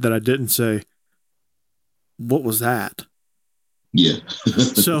I didn't say, what was that? Yeah.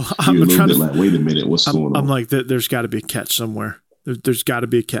 So I'm trying to like, wait a minute, what's going on? I'm like, there's got to be a catch somewhere. There's got to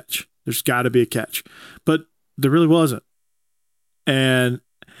be a catch. There's got to be a catch, but there really wasn't. And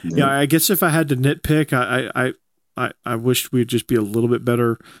I guess if I had to nitpick, I wished we'd just be a little bit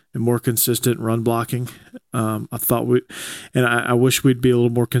better and more consistent run blocking. I wish we'd be a little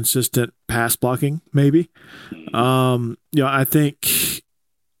more consistent pass blocking, maybe. I think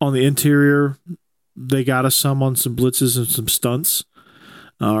on the interior, they got us on some blitzes and some stunts.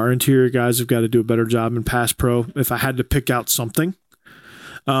 Our interior guys have got to do a better job in pass pro, if I had to pick out something.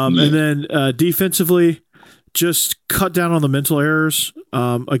 And then defensively, just cut down on the mental errors.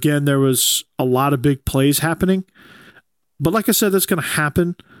 Again, there was a lot of big plays happening. But like I said, that's going to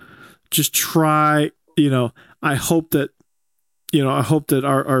happen. Just try, I hope that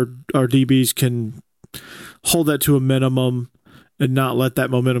our DBs can hold that to a minimum and not let that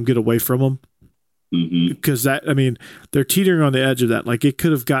momentum get away from them. Because they're teetering on the edge of that. Like, it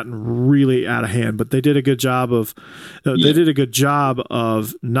could have gotten really out of hand, but they did a good job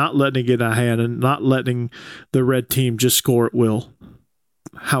of not letting it get out of hand and not letting the red team just score at will.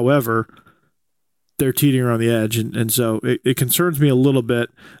 However, they're teetering on the edge, and so it concerns me a little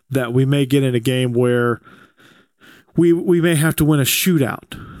bit that we may get in a game where we may have to win a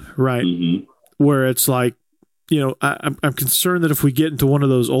shootout, right? where it's like, I'm concerned that if we get into one of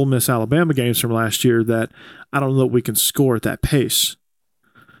those Ole Miss Alabama games from last year, that I don't know that we can score at that pace.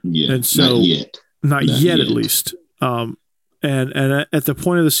 Yeah, and so not yet at least. And at the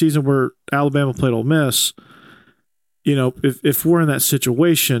point of the season where Alabama played Ole Miss, if we're in that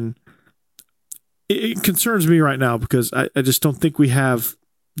situation, it concerns me right now because I just don't think we have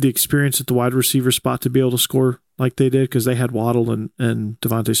the experience at the wide receiver spot to be able to score like they did, because they had Waddle and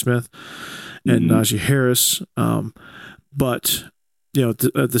Devontae Smith and Najee Harris. But,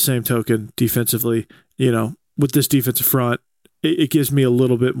 at the same token, defensively, with this defensive front, it gives me a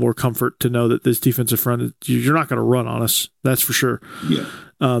little bit more comfort to know that this defensive front, you're not going to run on us. That's for sure. Yeah.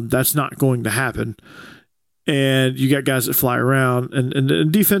 That's not going to happen. And you got guys that fly around.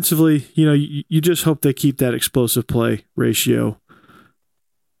 And defensively, you just hope they keep that explosive play ratio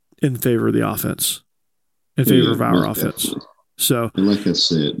in favor of the offense, in favor of our offense. Definitely. So, and like I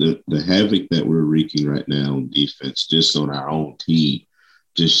said, the havoc that we're wreaking right now on defense, just on our own team,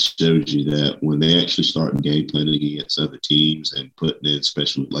 just shows you that when they actually start game planning against other teams and putting in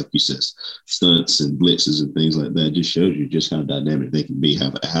special, like you said, stunts and blitzes and things like that, just shows you just how dynamic they can be,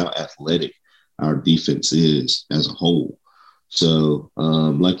 how athletic our defense is as a whole. So,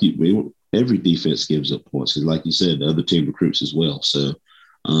 every defense gives up points, because like you said, the other team recruits as well. So,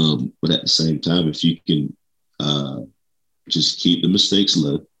 but at the same time, if you can just keep the mistakes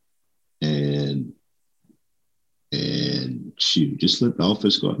low and shoot, just let the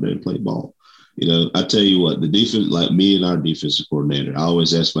offense go out there and play ball. I tell you what, the defense, like me and our defensive coordinator, I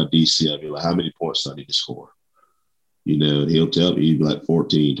always ask my DC, I'll be like, how many points do I need to score? He'll tell me, he'd be like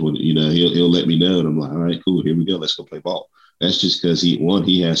 14, 20, he'll let me know. And I'm like, all right, cool, here we go. Let's go play ball. That's just because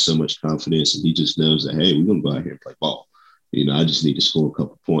he has so much confidence, and he just knows that, hey, we're going to go out here and play ball. I just need to score a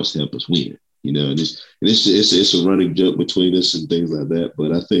couple points to help us win. And it's a running joke between us and things like that.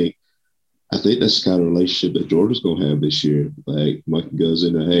 But I think that's the kind of relationship that Georgia's gonna have this year. Like, Mike goes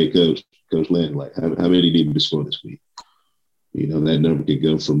in there, hey, Coach Land, like, how many do you need to score this week? That number could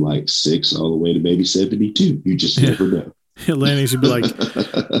go from like 6 all the way to maybe 72. You just never know. Lanning's would be like,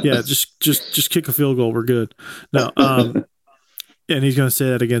 yeah, just kick a field goal, we're good. No, and he's gonna say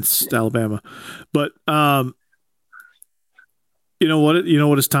that against Alabama. But you know what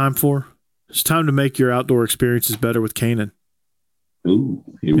it's time for? It's time to make your outdoor experiences better with Kaenon. Ooh,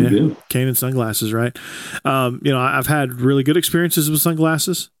 here we go. Kaenon sunglasses, right? I've had really good experiences with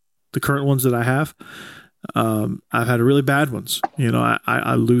sunglasses, the current ones that I have. I've had really bad ones.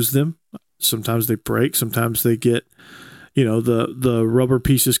 I lose them. Sometimes they break. Sometimes they get, the rubber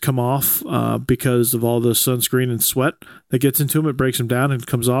pieces come off because of all the sunscreen and sweat that gets into them. It breaks them down and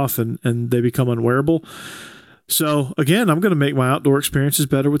comes off, and they become unwearable. So, again, I'm going to make my outdoor experiences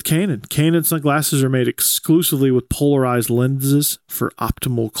better with Kaenon. Kaenon sunglasses are made exclusively with polarized lenses for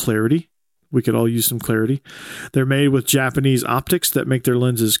optimal clarity. We could all use some clarity. They're made with Japanese optics that make their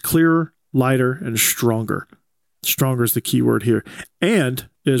lenses clearer, lighter, and stronger. Stronger is the key word here. And,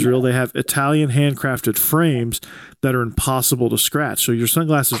 Israel, they have Italian handcrafted frames that are impossible to scratch. So your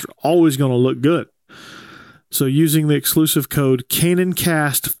sunglasses are always going to look good. So using the exclusive code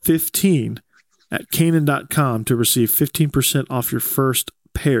KaenonCast15 at Kaenon.com to receive 15% off your first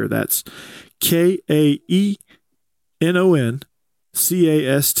pair. That's KaenonCast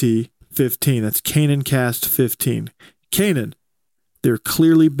 15. That's KaenonCast 15. Kaenon, they're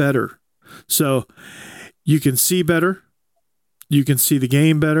clearly better. So you can see better. You can see the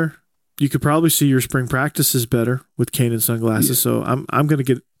game better. You could probably see your spring practices better with Kaenon sunglasses. Yeah. So I'm gonna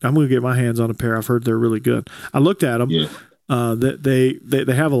get my hands on a pair. I've heard they're really good. I looked at them. Yeah. They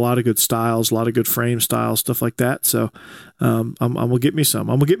have a lot of good styles, a lot of good frame styles, stuff like that. So I'm gonna get me some.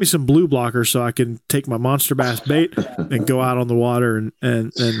 I'm gonna get me some blue blockers so I can take my monster bass bait and go out on the water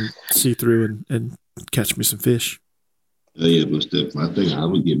and see through and catch me some fish. Oh, yeah, most definitely. I think I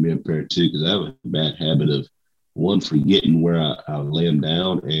would get me a pair too, because I have a bad habit of forgetting where I lay them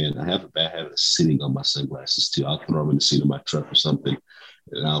down, and I have a bad habit of sitting on my sunglasses too. I'll put them in the seat of my truck or something,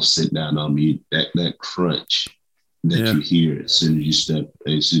 and I'll sit down on me. That crunch that you hear as soon as you step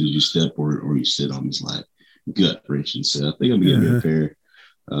or you sit on is like gut wrenching. So I think I'm gonna get me a pair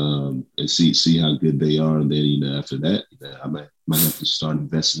and see how good they are, and then after that I might have to start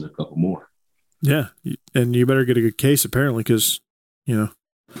investing a couple more. Yeah, and you better get a good case apparently, because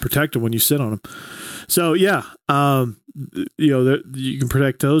protect them when you sit on them. So yeah, you can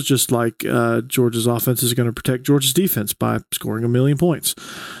protect those just like Georgia's offense is going to protect Georgia's defense by scoring 1 million points.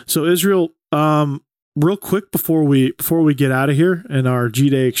 So Israel, real quick before we get out of here in our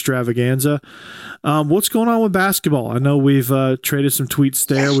G-Day extravaganza, what's going on with basketball? I know we've traded some tweets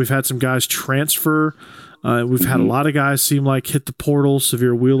there. We've had some guys transfer We've had a lot of guys seem like hit the portal.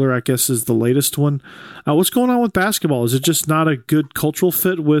 Severe Wheeler, I guess, is the latest one. What's going on with basketball? Is it just not a good cultural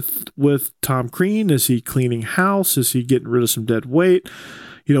fit with Tom Crean? Is he cleaning house? Is he getting rid of some dead weight?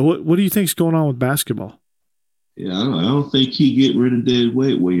 What do you think is going on with basketball? Yeah, I don't think he get rid of dead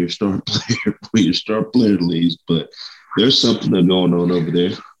weight when your star player leaves, but there's something going on over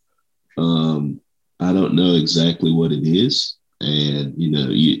there. I don't know exactly what it is, and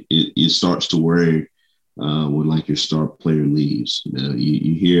it starts to worry when like your star player leaves.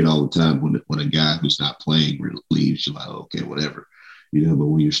 You hear it all the time when a guy who's not playing leaves. You're like, okay, whatever, but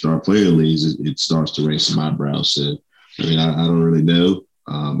when your star player leaves, it starts to raise some eyebrows. So I mean, I don't really know.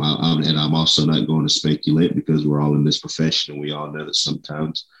 I'm also not going to speculate because we're all in this profession and we all know that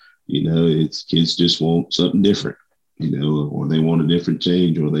sometimes, it's kids just want something different, or they want a different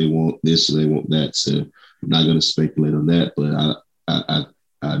change, or they want this or they want that. So I'm not going to speculate on that, but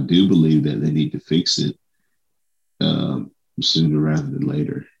I do believe that they need to fix it sooner rather than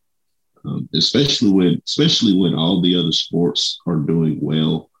later, especially when all the other sports are doing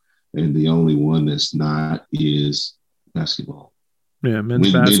well and the only one that's not is basketball. Yeah,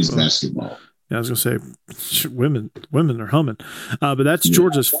 men's basketball. Yeah, I was going to say women are humming. But that's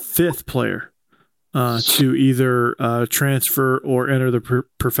Georgia's fifth player to either transfer or enter the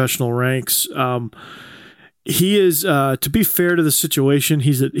professional ranks. He is, to be fair to the situation,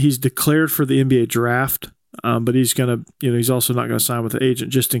 he's declared for the NBA draft, but he's going to, he's also not going to sign with the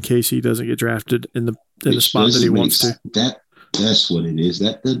agent just in case he doesn't get drafted in the spot that he wants to. That's what it is.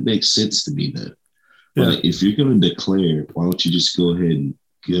 That doesn't make sense to me, though. Yeah. Like, if you're going to declare, why don't you just go ahead and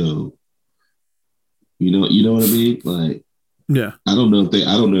go? You know what I mean? Like, yeah. I don't know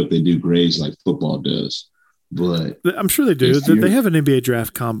if they do grades like football does, but I'm sure they do. They have an NBA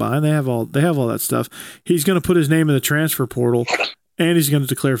draft combine. They have all that stuff. He's going to put his name in the transfer portal, and he's going to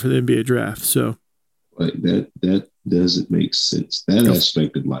declare for the NBA draft. So, like that doesn't make sense. That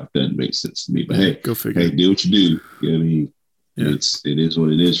aspect of life doesn't make sense to me. But hey, go figure. Hey, do what you do. You know what I mean? Yeah. It is what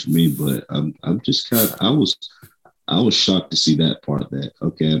it is for me, but I'm just I was shocked to see that part of that.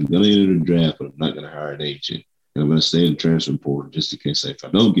 Okay, I'm going to enter the draft, but I'm not going to hire an agent, and I'm going to stay in the transfer portal just in case if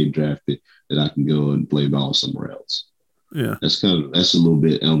I don't get drafted, that I can go and play ball somewhere else. Yeah, that's a little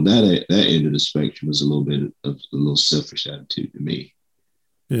bit on that end of the spectrum is a little bit of a little selfish attitude to me.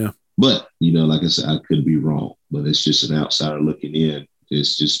 Yeah, but like I said, I could be wrong, but it's just an outsider looking in.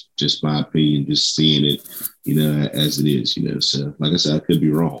 It's just my opinion, just seeing it, as it is, So, like I said, I could be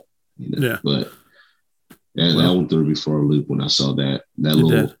wrong, Yeah. But that one threw me for a loop when I saw that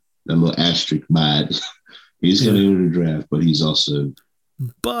little asterisk by it. He's going to enter the draft, but he's also.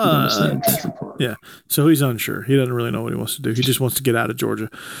 Yeah, so he's unsure. He doesn't really know what he wants to do. He just wants to get out of Georgia.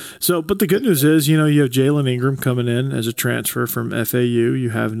 So, but the good news is, you have Jalen Ingram coming in as a transfer from FAU. You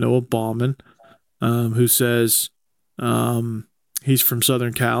have Noah Bauman, who says. He's from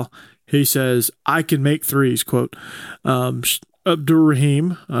Southern Cal. He says, I can make threes, quote.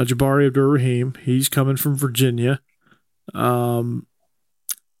 Abdur-Rahim, Jabari Abdur-Rahim, he's coming from Virginia. Braylon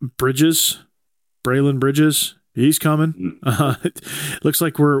Bridges, he's coming. Looks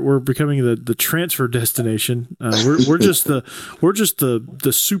like we're becoming the transfer destination. We're just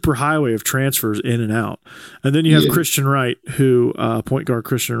the super highway of transfers in and out. And then you have Christian Wright, who point guard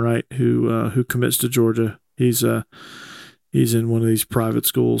Christian Wright, who commits to Georgia. He's in one of these private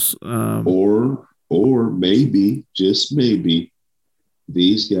schools. Or maybe, just maybe,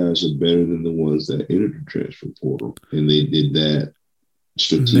 these guys are better than the ones that entered the transfer portal, and they did that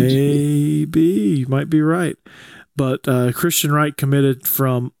strategically. Maybe. You might be right. But Christian Wright committed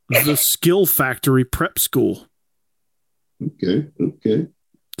from the Skill Factory Prep School. Okay.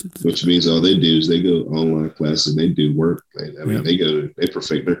 Which means all they do is they go online classes and they do work. They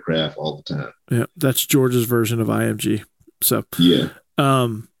perfect their craft all the time. Yeah, that's Georgia's version of IMG. So yeah,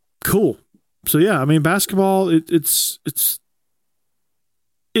 cool. So yeah, I mean, basketball it's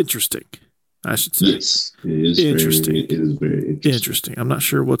interesting, I should say. Yes, it is interesting. It is very interesting. I'm not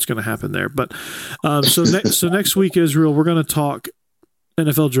sure what's going to happen there, but so next week, Israel, we're going to talk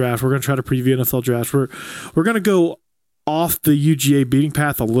NFL draft. We're going to try to preview NFL draft. We're going to go off the UGA beating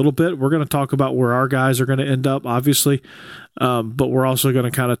path a little bit. We're going to talk about where our guys are going to end up, obviously, but we're also going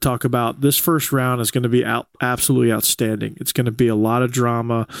to kind of talk about this first round is going to be absolutely outstanding. It's going to be a lot of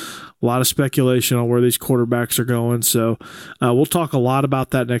drama, a lot of speculation on where these quarterbacks are going. So we'll talk a lot about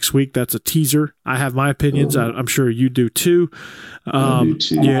that next week. That's a teaser. I have my opinions. I'm sure you do too. I do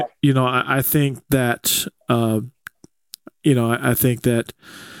too. Yeah, I think that I think that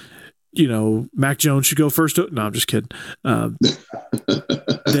Mac Jones should go first. No, I'm just kidding.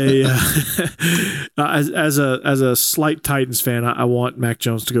 They, as a slight Titans fan, I want Mac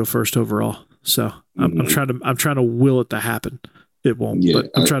Jones to go first overall. So I'm trying to will it to happen. It won't, but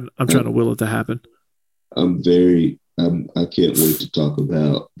I'm trying to will it to happen. I can't wait to talk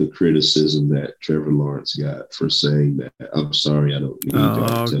about the criticism that Trevor Lawrence got for saying that. I'm sorry, I don't need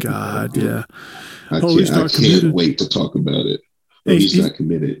Oh God, yeah. I can't wait to talk about it. Hey, he's not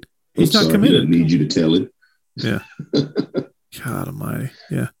committed. He's not committed. He doesn't need you to tell him. Yeah. God Almighty.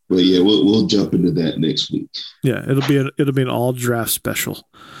 Yeah. But yeah, we'll jump into that next week. Yeah, it'll be an all draft special,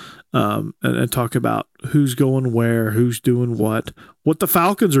 and talk about who's going where, who's doing what the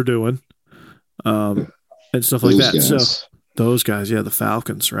Falcons are doing, and stuff like that. Guys. So those guys, yeah, the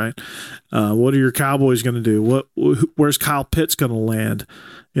Falcons, right? What are your Cowboys going to do? Where's Kyle Pitts going to land?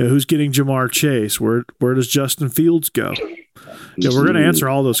 You know, who's getting Jamar Chase? Where does Justin Fields go? Yeah, we're going to answer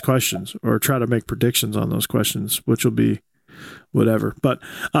all those questions or try to make predictions on those questions, which will be whatever. But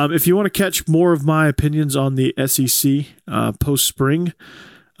if you want to catch more of my opinions on the SEC post spring,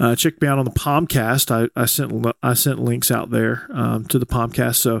 check me out on the Pomcast. I sent links out there to the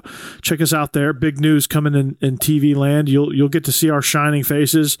Pomcast, so check us out there. Big news coming in TV land. You'll get to see our shining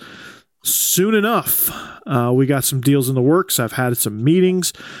faces soon enough. We got some deals in the works. I've had some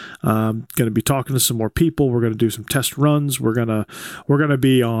meetings. Going to be talking to some more people. We're going to do some test runs. We're gonna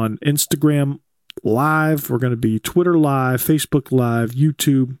be on Instagram Live. We're going to be Twitter Live, Facebook Live,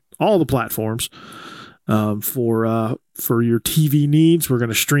 YouTube, all the platforms for your TV needs. We're going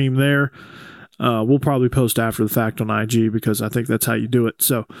to stream there. We'll probably post after the fact on IG because I think that's how you do it.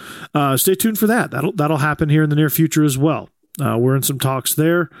 So stay tuned for that. That'll happen here in the near future as well. We're in some talks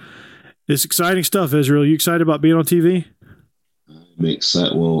there. It's exciting stuff, Israel. You excited about being on TV? I'm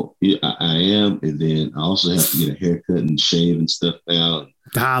excited. Well, yeah, I am, and then I also have to get a haircut and shave and stuff now.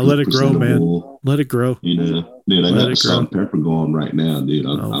 Let it grow, man. Let it grow. You know, dude, I got the salt and pepper going right now, dude.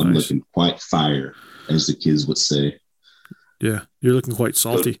 I'm nice. Looking quite fire, as the kids would say. Yeah, you're looking quite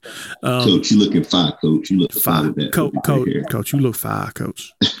salty. Coach, you looking fine, Coach. You look fine. Coach, you look fine,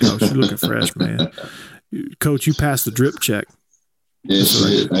 Coach. Coach, you looking fresh, man. Coach, you passed the drip check. Yes,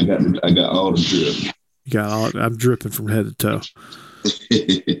 I got all the drip. I'm dripping from head to toe.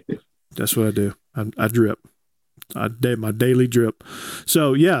 That's what I do. I drip. My daily drip.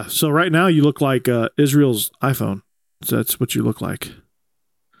 So yeah. So right now you look like Israel's iPhone. So that's what you look like.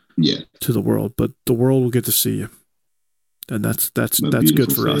 Yeah. To the world, but the world will get to see you, and that's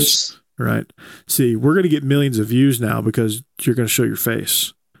good for us, right? See, we're gonna get millions of views now because you're gonna show your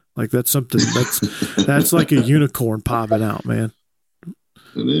face. Like that's something that's like a unicorn popping out, man.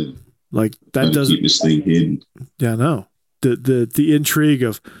 Like that doesn't keep this thing hidden. Yeah, no. The intrigue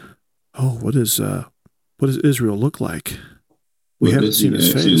of, what does Israel look like? We haven't seen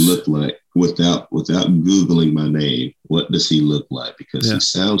his face. Look like without Googling my name. What does he look like? Because he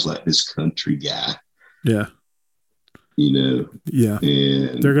sounds like this country guy. Yeah. You know. Yeah.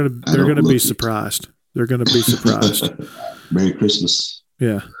 And they're gonna be surprised. They're gonna be surprised. Merry Christmas.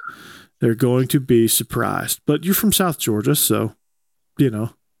 Yeah. They're going to be surprised. But you're from South Georgia, so you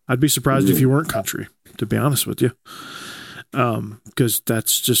know, I'd be surprised if you weren't country, to be honest with you. Because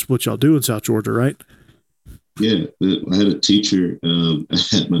that's just what y'all do in South Georgia, right? Yeah. I had a teacher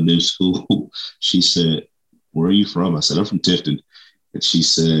at my new school. She said, "Where are you from?" I said, "I'm from Tifton." And she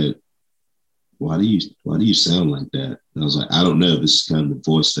said, why do you sound like that? And I was like, "I don't know. This is kind of the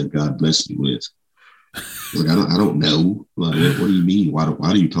voice that God blessed me with." Like, I don't know. Like, what do you mean? Why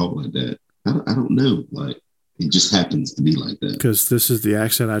do you talk like that? I don't know. Like, it just happens to be like that. Because this is the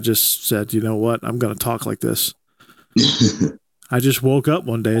accent. I just said, you know what? I'm going to talk like this. I just woke up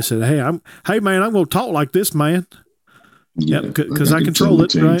one day and said, "Hey, man, I'm going to talk like this, man." Yeah, because I control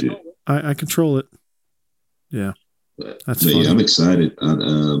it, right? I control it. Yeah, that's funny. Yeah, I'm excited.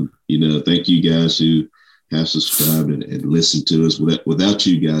 Thank you guys who have subscribed and listened to us. Without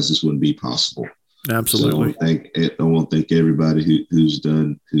you guys, this wouldn't be possible. Absolutely. So I want to thank everybody who's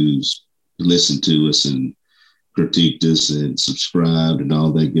listened to us and critiqued us and subscribed and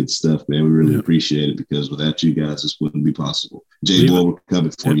all that good stuff, man. We really appreciate it because without you guys, this wouldn't be possible. J-Boy, we're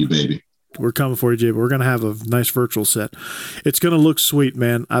coming for you, baby. We're coming for you, J-Boy. We're going to have a nice virtual set. It's going to look sweet,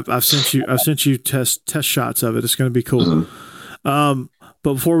 man. I've sent you test shots of it. It's going to be cool. But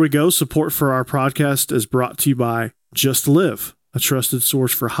before we go, support for our podcast is brought to you by Just Live, a trusted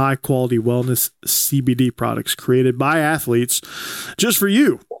source for high quality wellness CBD products created by athletes just for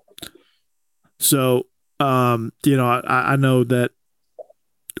you. So, I know that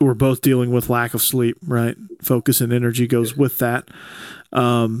we're both dealing with lack of sleep, right? Focus and energy goes with that.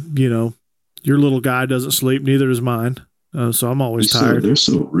 Your little guy doesn't sleep, neither does mine. So I'm always tired. They're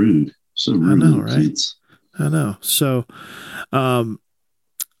so rude. So rude. I know, right? Kids. I know. So,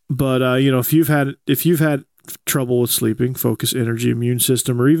 if you've had trouble with sleeping, focus, energy, immune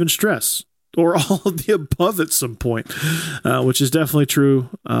system, or even stress, or all of the above at some point, which is definitely true,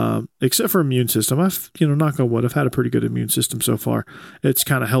 except for immune system. I've, knock on wood, I've had a pretty good immune system so far. It's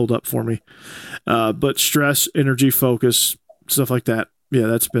kind of held up for me. But stress, energy, focus, stuff like that, yeah,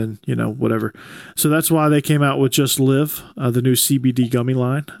 that's been, whatever. So that's why they came out with Just Live, the new CBD gummy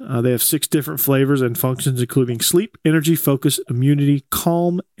line. They have 6 different flavors and functions, including sleep, energy, focus, immunity,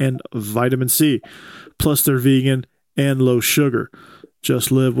 calm, and vitamin C. Plus, they're vegan and low sugar.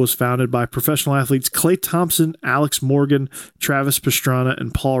 Just Live was founded by professional athletes Klay Thompson, Alex Morgan, Travis Pastrana,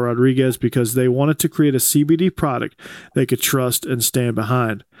 and Paul Rodriguez because they wanted to create a CBD product they could trust and stand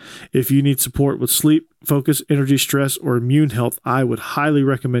behind. If you need support with sleep, focus, energy, stress, or immune health, I would highly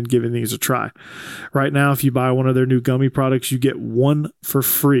recommend giving these a try. Right now, if you buy one of their new gummy products, you get one for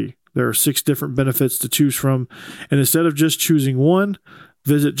free. There are 6 different benefits to choose from, and instead of just choosing one,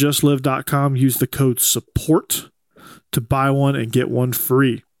 visit justlive.com, use the code SUPPORT to buy one and get one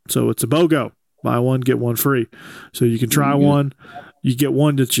free. So it's a BOGO. Buy one, get one free. So you can try one. You get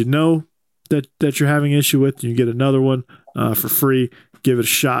one that that you're having an issue with. You get another one for free. Give it a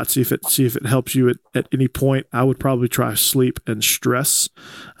shot. See if it helps you at any point. I would probably try sleep and stress.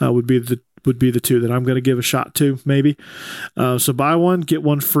 Would be the 2 that I'm going to give a shot to, maybe. So buy one, get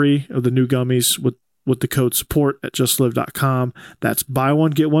one free of the new gummies with the code SUPPORT at justlive.com. That's buy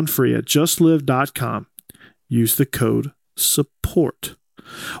one, get one free at justlive.com. Use the code SUPPORT.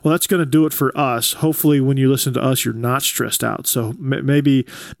 Well, that's going to do it for us. Hopefully, when you listen to us, you're not stressed out. So maybe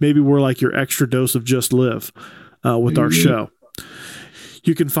we're like your extra dose of Just Live with our show.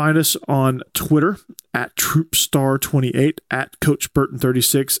 You can find us on Twitter at TroopStar28, at Coach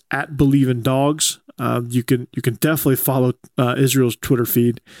Burton36, at Believe in Dogs. You can definitely follow Israel's Twitter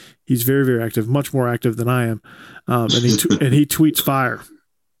feed. He's very, very active, much more active than I am, and he tweets fire,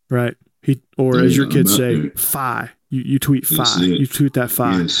 right? As your kids say, fi. You tweet fi. You tweet that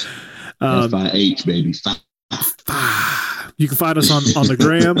fi. Yes. F-I-H, baby. Fi. You can find us on the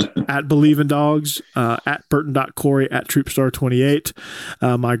gram at Believe in Dogs, at Burton.Corey, at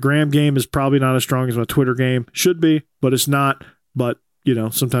TroopStar28. My gram game is probably not as strong as my Twitter game. Should be, but it's not. But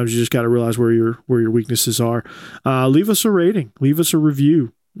sometimes you just got to realize where your weaknesses are. Leave us a rating. Leave us a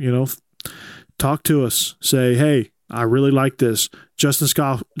review. Talk to us. Say, hey, I really like this. Justin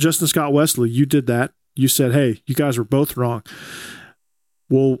Scott Wesley, you did that. You said, hey, you guys were both wrong.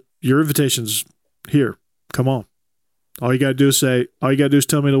 Well, your invitation's here. Come on. All you got to do is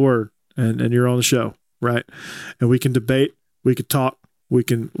tell me the word, and you're on the show, right? And we can debate. We can talk. We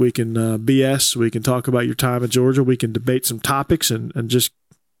can BS. We can talk about your time in Georgia. We can debate some topics and just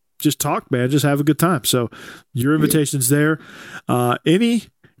talk, man. Just have a good time. So your invitation's there. Any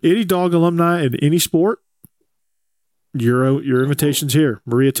dog alumni in any sport, your invitation's here.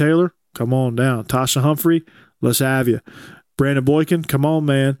 Maria Taylor, come on down. Tasha Humphrey, let's have you. Brandon Boykin, come on,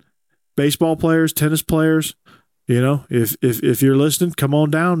 man. Baseball players, tennis players, if you're listening, come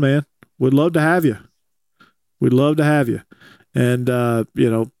on down, man. We'd love to have you. We'd love to have you. And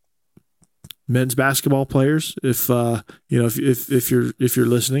men's basketball players, if you're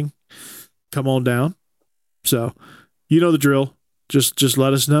listening, come on down. So the drill. Just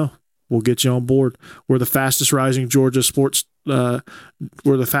let us know. We'll get you on board. We're the fastest rising Georgia podcast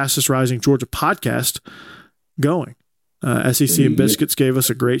going. SEC and Biscuits gave us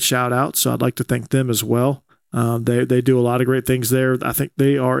a great shout out, so I'd like to thank them as well. They do a lot of great things there. I think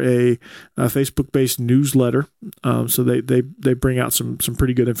they are a Facebook based newsletter, so they bring out some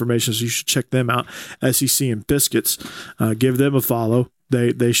pretty good information. So you should check them out. SEC and Biscuits, give them a follow.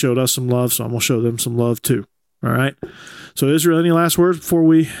 They showed us some love, so I'm gonna show them some love too. All right. So Israel, any last words before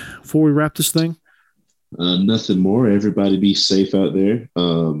we wrap this thing? Nothing more. Everybody be safe out there.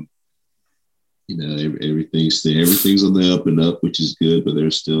 Everything's on the up and up, which is good, but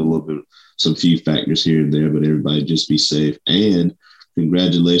there's still a little bit, some few factors here and there, but everybody just be safe. And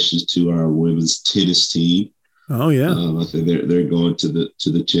congratulations to our women's tennis team. Oh yeah. I think they're going to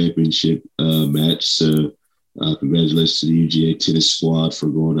the championship match. So congratulations to the UGA tennis squad for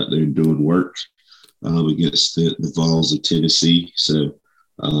going out there and doing work against the Vols of Tennessee. So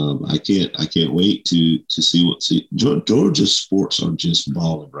I can't wait to see Georgia sports are just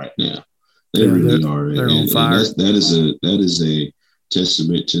balling right now. They really are. They're on fire. That is a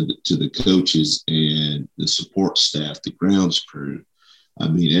testament to the coaches and the support staff, the grounds crew. I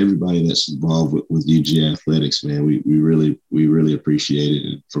mean, everybody that's involved with UGA athletics, man. We really appreciate it.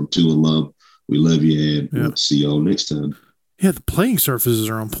 And from two alum, we love you, and we'll see y'all next time. Yeah, the playing surfaces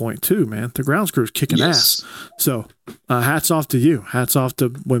are on point too, man. The grounds crew is kicking ass. So hats off to you. Hats off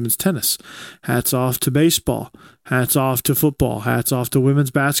to women's tennis. Hats off to baseball. Hats off to football. Hats off to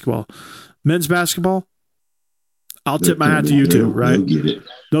women's basketball. Men's basketball, I'll tip my hat to you too, right? They'll get it.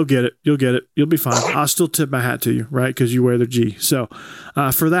 They'll get it. You'll get it. You'll be fine. I'll still tip my hat to you, right? Because you wear the G. So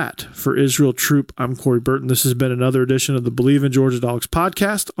for Israel Troop, I'm Corey Burton. This has been another edition of the Believe in Georgia Dogs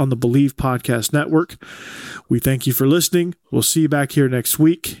podcast on the Believe Podcast Network. We thank you for listening. We'll see you back here next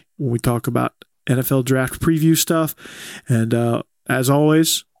week when we talk about NFL draft preview stuff. And as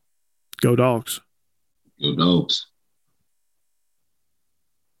always, go Dogs. Go Dogs.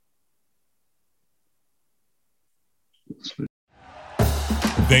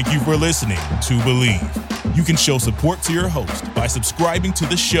 Thank you for listening to Believe. You can show support to your host by subscribing to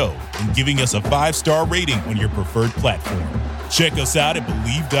the show and giving us a 5-star rating on your preferred platform. Check us out at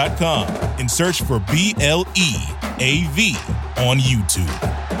Believe.com and search for BLEAV on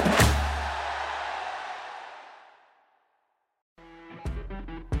YouTube.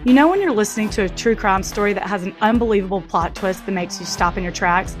 You know when you're listening to a true crime story that has an unbelievable plot twist that makes you stop in your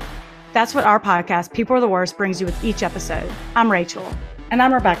tracks? That's what our podcast, People Are the Worst, brings you with each episode. I'm Rachel. And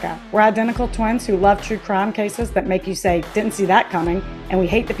I'm Rebecca. We're identical twins who love true crime cases that make you say, didn't see that coming, and we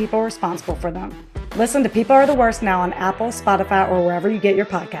hate the people responsible for them. Listen to People Are the Worst now on Apple, Spotify, or wherever you get your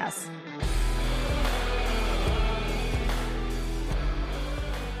podcasts.